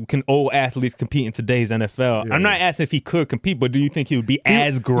asks, can old athletes compete in today's NFL? Yeah. I'm not asking if he could compete, but do you think he would be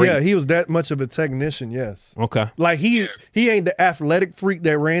as great? Yeah, he was that much of a technician, yes. Okay. Like, he ain't the athletic freak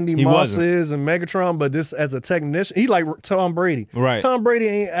that Randy Moss is and Megatron, but this as a technician, he like Tom Brady. Right. Tom Brady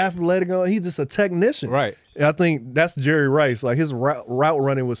ain't athletic, he's just a technician. Right. I think that's Jerry Rice. Like, his route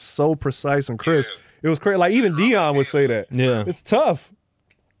running was so precise and crisp. It was crazy. Like, even Dion would say that. Yeah. It's tough.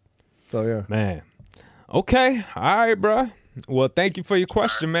 So, yeah. Man. Okay. All right, bro. Well, thank you for your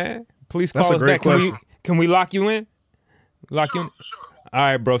question, man. Please call That's a us great back. question. Can we lock you in? Lock you in? All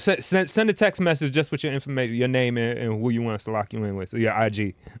right, bro. Send a text message just with your information, your name, and who you want us to lock you in with. So your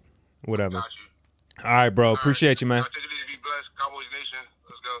IG, whatever. All right, bro. Appreciate you, man.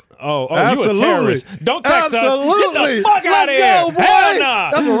 Oh, Absolutely. You a terrorist. Don't text us. Absolutely. Get the fuck out of here. Let's go, boy. Hell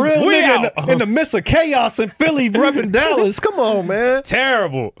nah. That's a real We nigga out. in the midst of chaos in Philly repping Dallas. Come on, man.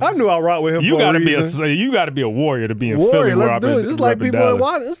 Terrible. I knew I rock with him You for gotta a reason. you gotta be a warrior to be in Warrior, Philly. let's do it. Just like people in Dallas.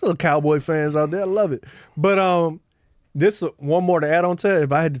 Washington. There's little Cowboy fans out there. I love it. But this one more to add on to that.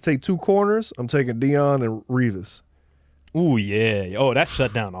 If I had to take 2 corners, I'm taking Dion and Revis. Ooh, yeah. Oh, that's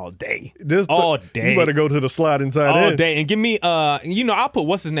shut down all day. All day. You better go to the slot inside all day. And give me, I'll put,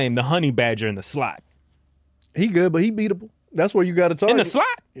 what's his name? The Honey Badger in the slot. He good, but he beatable. That's where you got to target. In the slot?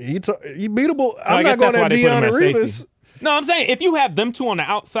 He beatable. I I'm guess not going that's why at they put him Dion at and Revis. safety. No, I'm saying if you have them two on the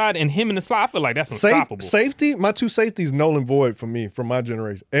outside and him in the slot, I feel like that's unstoppable. Safety, my 2 safeties null and void for me, from my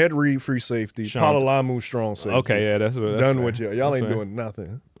generation. Ed Reed, free safety. Palalamu, strong safety. Okay, yeah, that's done fair. with you. Y'all That's ain't fair. doing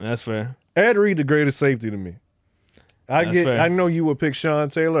nothing. That's fair. Ed Reed, the greatest safety to me. Fair. I know you would pick Sean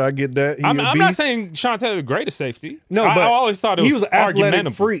Taylor. I get that. I'm not saying Sean Taylor the greatest safety. No, I but always thought it was he was an athletic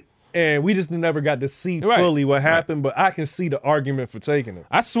argumentable. freak, and we just never got to see fully what happened. But I can see the argument for taking it.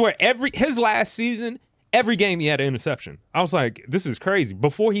 I swear, his last season, every game he had an interception. I was like, this is crazy.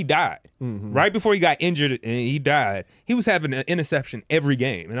 Before he died, right before he got injured and he died, he was having an interception every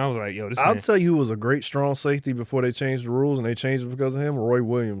game. And I was like, yo, I'll tell you who was a great strong safety before they changed the rules, and they changed it because of him. Roy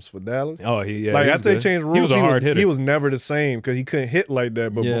Williams for Dallas. Oh, yeah. Like, he after they was good. changed the rules, he was a hard hitter. He was never the same because he couldn't hit like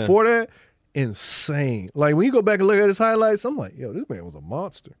that. But Yeah. before that, insane. Like, when you go back and look at his highlights, I'm like, yo, this man was a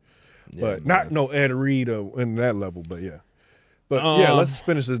monster. But not no Ed Reed in that level, but yeah. But yeah, let's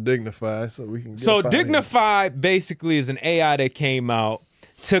finish this Dignify so we can get So up out of here. Dignify basically is an AI that came out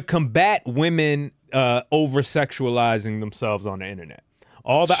to combat women over-sexualizing themselves on the internet.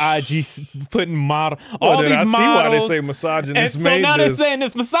 All the IG putting model, all these I see models. why they say misogynist And so made now this. they're saying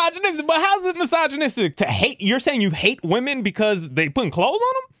it's misogynistic. But how's it misogynistic to hate? You're saying you hate women because they putting clothes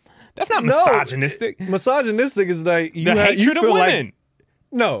on them? That's not misogynistic. Misogynistic is like you The have, you hatred of feel women. like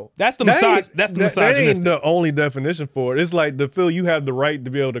no. That's the That ain't- that's the that ain't misogynistic. the only definition for it. It's like to feel you have the right to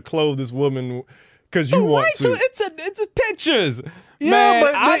be able to clothe this woman because you want Right, to. so it's pictures. Yeah, Man,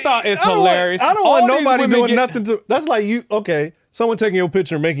 but I thought it's I don't hilarious. I don't All want these nobody women doing get- nothing to. That's like you. Okay, someone taking your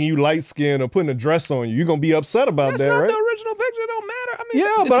picture and making you light skinned or putting a dress on you, you're gonna be upset about that, right? That's not the original picture. It don't matter. I mean,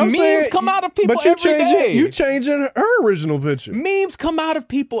 yeah, but I'm memes saying, come out of people but you every day. You changing her original picture. Memes come out of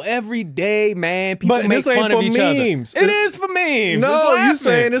people every day, man. People but make this ain't fun for of each memes. other. It is for memes. No, you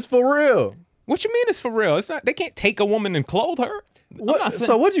saying it's for real. What you mean it's for real? It's not. They can't take a woman and clothe her.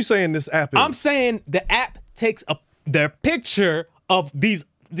 So what you saying this app is? I'm saying the app takes their picture of these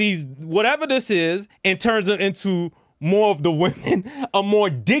whatever this is and turns it into more of the women, a more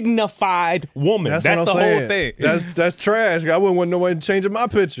dignified woman. That's the whole thing. That's trash. I wouldn't want no one changing my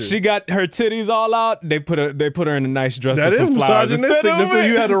picture. She got her titties all out. They put her in a nice dress. That with is some flowers. misogynistic.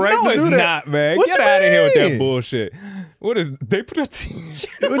 You had the right to do that. No, it's not, man. What Get you out of here with that mean? bullshit. What is they put her titties?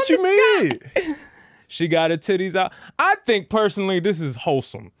 What you mean? She got her titties out. I think personally this is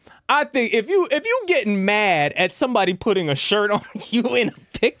wholesome. I think if you getting mad at somebody putting a shirt on you in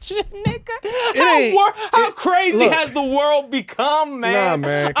a picture, nigga, how crazy has the world become, man? Nah,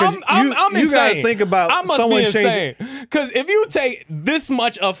 man. I'm you insane. gotta think about I must someone be insane. changing. Because if you take this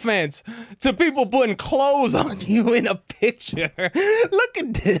much offense to people putting clothes on you in a picture, look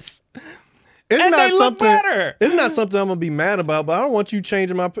at this. It's and not they look better. It's not something I'm gonna be mad about, but I don't want you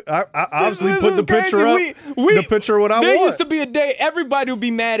changing my. I obviously put the crazy. picture up. The picture of what I want. There used to be a day everybody would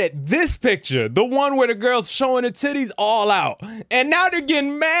be mad at this picture, the one where the girl's showing her titties all out, and now they're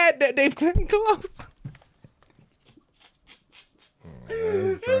getting mad that they've gotten close.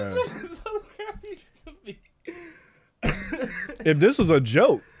 This is hilarious to me. If this is a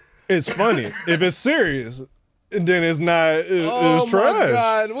joke, it's funny. If it's serious, then it's not. It's trash. Oh my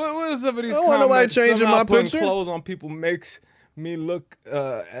God! What are some of these I don't want nobody comments? changing Somehow my putting picture. clothes on people makes me look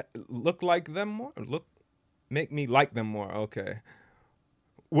like them more. Make me like them more. Okay.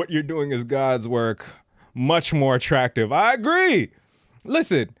 What you're doing is God's work. Much more attractive. I agree.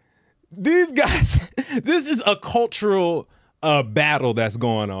 Listen, these guys. This is a cultural battle that's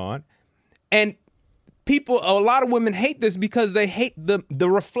going on, and a lot of women hate this because they hate the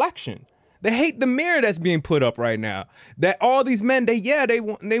reflection. They hate the mirror that's being put up right now. That all these men, they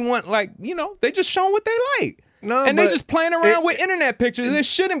want like, they just showing what they like. No, and they just playing around with internet pictures. It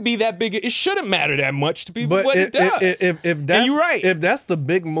shouldn't be that big. It shouldn't matter that much to people, but it does. If that's, and you're right. If that's the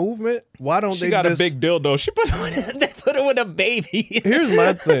big movement, why don't she they got just... a big dildo. They put her with a baby. Here's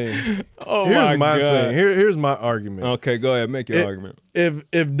my thing. Here's my God. thing. Here's my argument. Okay, go ahead. Make your argument. If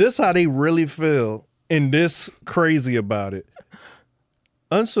this how they really feel and this crazy about it,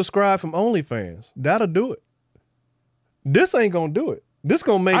 unsubscribe from OnlyFans. That'll do it. This ain't gonna do it. This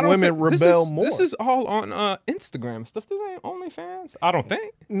gonna make women rebel more. This is all on Instagram stuff. This ain't OnlyFans. I don't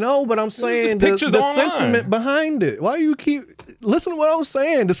think. No, but I'm saying the sentiment behind it. Why you listen to what I'm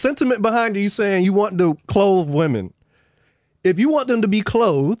saying? The sentiment behind it. You saying you want to clothe women. If you want them to be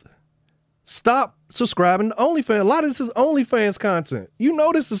clothed, stop subscribing to OnlyFans. A lot of this is OnlyFans content. You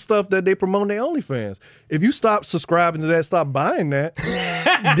know this is stuff that they promote on their OnlyFans. If you stop subscribing to that, stop buying that,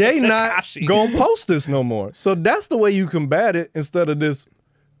 they not gonna post this no more. So that's the way you combat it instead of this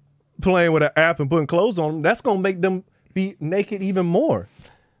playing with an app and putting clothes on them. That's gonna make them be naked even more.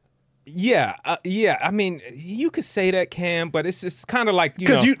 Yeah. I mean, you could say that, Cam, but it's just kind of like,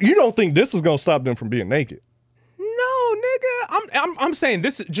 because you don't think this is gonna stop them from being naked. No, nigga. I'm saying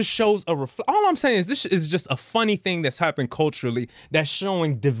this just shows all I'm saying is this is just a funny thing that's happened culturally that's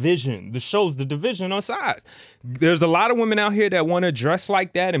showing division. This shows the division on sides. There's a lot of women out here that want to dress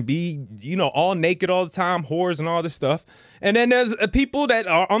like that and be, all naked all the time, whores and all this stuff. And then there's people that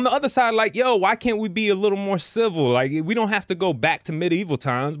are on the other side like, yo, why can't we be a little more civil? Like, we don't have to go back to medieval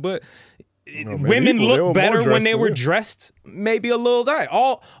times, but women look better when they were dressed maybe a little right.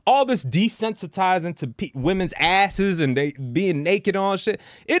 All this desensitizing to women's asses and they being naked and all shit,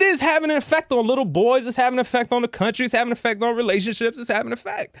 it is having an effect on little boys. It's having an effect on the country. It's having an effect on relationships. It's having an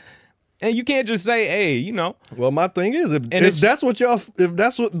effect. And you can't just say, hey, Well, my thing is, if that's what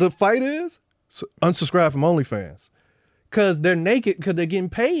the fight is, unsubscribe from OnlyFans. Because they're naked, because they're getting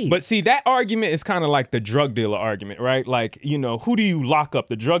paid. But see, that argument is kind of like the drug dealer argument, right? Like, who do you lock up,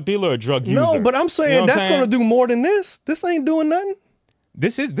 the drug dealer or drug user? No, but I'm saying that's going to do more than this. This ain't doing nothing.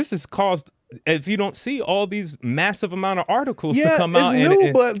 This is caused, if you don't see all these massive amount of articles to come out. Yeah, it's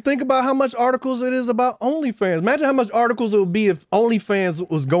new, but think about how much articles it is about OnlyFans. Imagine how much articles it would be if OnlyFans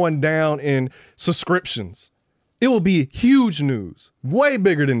was going down in subscriptions. It would be huge news, way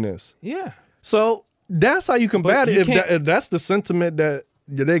bigger than this. Yeah. So that's how you combat it. If that's the sentiment that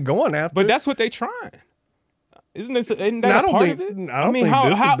they're going after. But that's what they're trying. Isn't that a part of it? I mean,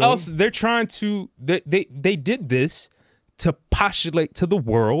 how else they're trying to? They did this to postulate to the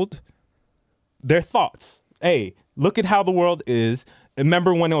world their thoughts. Hey, look at how the world is.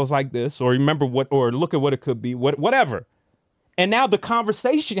 Remember when it was like this, or remember what, or look at what it could be, whatever. And now the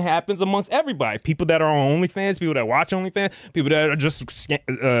conversation happens amongst everybody. People that are on OnlyFans, people that watch OnlyFans, people that are just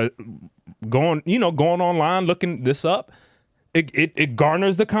going online looking this up. It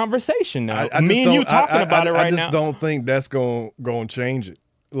garners the conversation now. Me and you talking about it right now. I just don't think that's going to change it.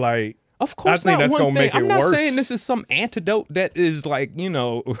 Like, of course, I think that's going to make it worse. I'm not saying this is some antidote that is like,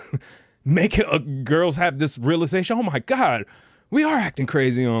 making girls have this realization. Oh my God, we are acting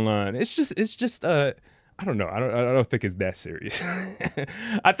crazy online. It's just I don't know. I don't think it's that serious.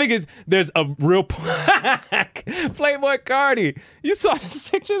 I think there's a real Playboy Cardi. You saw this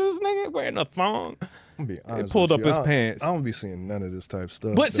picture of this nigga wearing a thong. It pulled up his pants. I don't be seeing none of this type of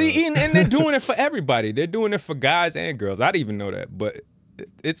stuff. But see, and they're doing it for everybody. They're doing it for guys and girls. I didn't even know that, but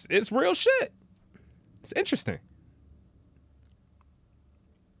it's real shit. It's interesting.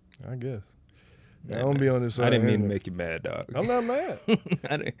 I guess. I don't be on this side. I didn't mean to make you mad, dog. I'm not mad.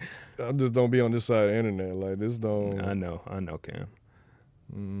 I just don't be on this side of the internet. Like, this don't. I know,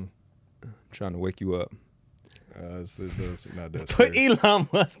 Cam. Trying to wake you up. It's not that Put serious. Elon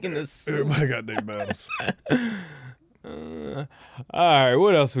Musk in the suit. Everybody got their battles. All right,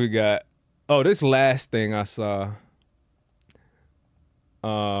 what else we got? Oh, this last thing I saw.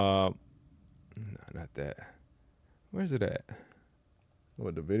 No, not that. Where's it at?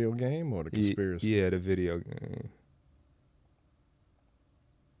 What, the video game or the conspiracy? Yeah, the video game.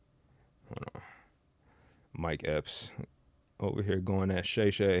 Hold on. Mike Epps over here going at Shay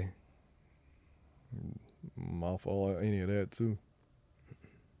Shay. I'm off all any of that too.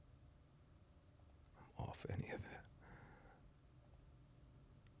 I'm off any of that.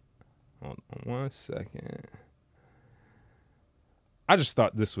 Hold on 1 second. I just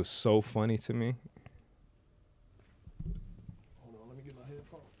thought this was so funny to me. Hold on, let me get my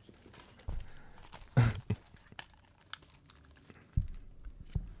headphones.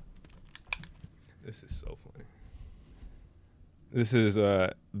 This is so funny. This is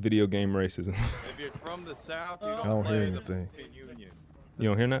video game racism. If you're from the South, you I don't hear anything. You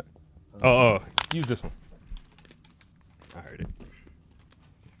don't hear that? Oh, use this one. I heard it.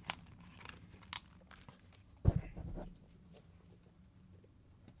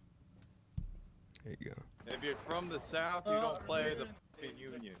 There you go. If you're from the South, you don't play the fucking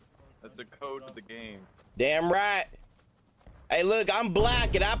Union. That's a code to the game. Damn right. Hey, look, I'm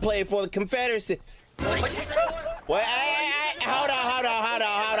black and I play for the Confederacy. Well, hold on.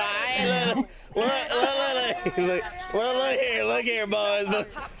 Hey, look here, boys.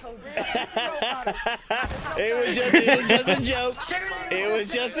 It was just a joke.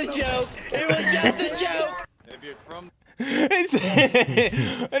 If you're from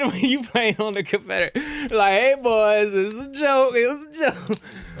and when you playing on the Confederate, like, hey boys, it's a joke. It was a joke.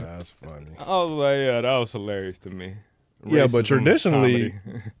 That's funny. I was like, yeah, that was hilarious to me. Yeah, but Racism traditionally,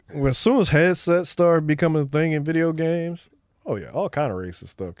 comedy. as soon as headsets start becoming a thing in video games, oh yeah, all kind of racist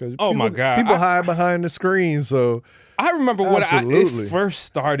stuff. My God, people hide behind the screen. So I remember when Absolutely. it first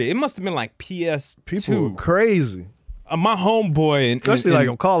started. It must have been like PS2. People were crazy. My homeboy, especially like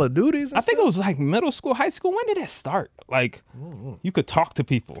on Call of Duties. I think it was like middle school, high school. When did that start? Like, you could talk to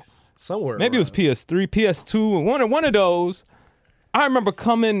people somewhere. Maybe it was PS3, PS2, one of those. I remember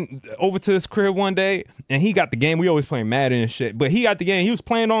coming over to his crib one day, and he got the game. We always playing Madden and shit, but he got the game. He was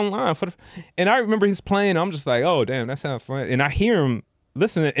playing online and I remember he's playing. I'm just like, oh damn, that sounds fun. And I hear him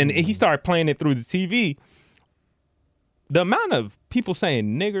listening, and he started playing it through the TV. The amount of people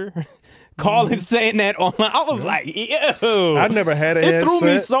saying nigger, calling, saying that online, I was like, ew. I never had a It headset, threw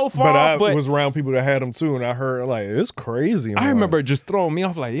me so far, but I was around people that had them too, and I heard like it's crazy. I remember it just throwing me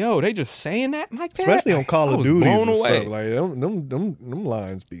off, like, yo, they just saying that like that, especially on Call of Duty blown and away. stuff. Like them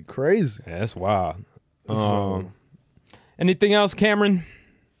lines be crazy. Yeah, that's wild. Anything else, Cameron?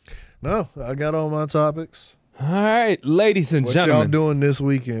 No, I got all my topics. All right, ladies and gentlemen, what y'all doing this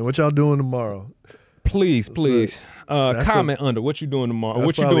weekend? What y'all doing tomorrow? Please. Comment under what you doing tomorrow. That's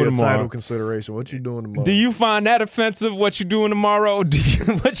what you doing a tomorrow? title consideration. What you doing tomorrow? Do you find that offensive? What you doing tomorrow?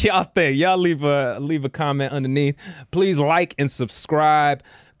 What y'all think? Y'all leave a comment underneath. Please like and subscribe.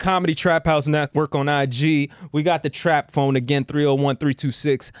 Comedy Trap House Network on IG. We got the trap phone again,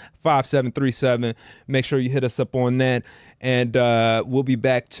 301-326-5737. Make sure you hit us up on that. And we'll be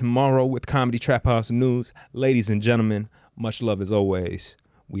back tomorrow with Comedy Trap House News. Ladies and gentlemen, much love as always.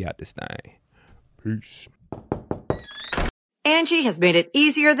 We out this thing. Peace. Angie has made it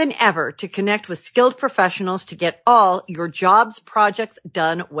easier than ever to connect with skilled professionals to get all your jobs projects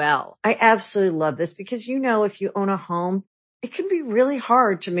done well. I absolutely love this because, if you own a home, it can be really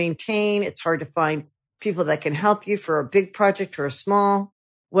hard to maintain. It's hard to find people that can help you for a big project or a small.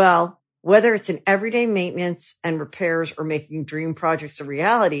 Well, whether it's in everyday maintenance and repairs or making dream projects a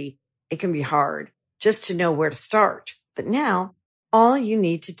reality, it can be hard just to know where to start. But now, all you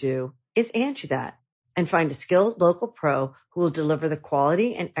need to do is Angie that and find a skilled local pro who will deliver the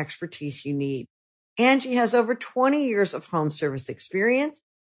quality and expertise you need. Angie has over 20 years of home service experience,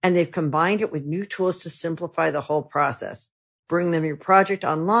 and they've combined it with new tools to simplify the whole process. Bring them your project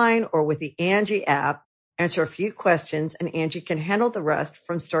online or with the Angie app, answer a few questions, and Angie can handle the rest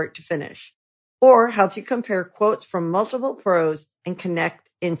from start to finish. Or help you compare quotes from multiple pros and connect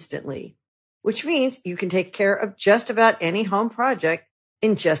instantly, which means you can take care of just about any home project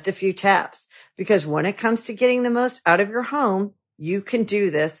in just a few taps. Because when it comes to getting the most out of your home, you can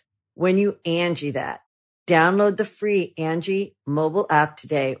do this when you Angie that. Download the free Angie mobile app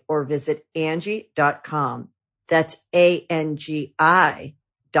today or visit Angie.com. That's ANGI.com.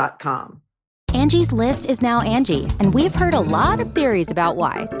 Angie's List is now Angie, and we've heard a lot of theories about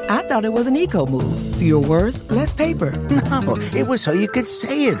why. I thought it was an eco move. Fewer words, less paper. No, it was so you could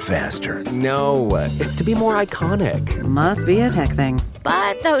say it faster. No, it's to be more iconic. Must be a tech thing.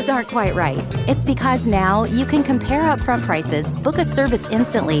 But those aren't quite right. It's because now you can compare upfront prices, book a service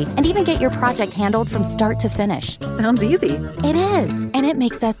instantly, and even get your project handled from start to finish. Sounds easy. It is, and it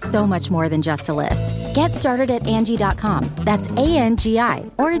makes us so much more than just a list. Get started at Angie.com. That's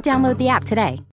ANGI, or download the app today.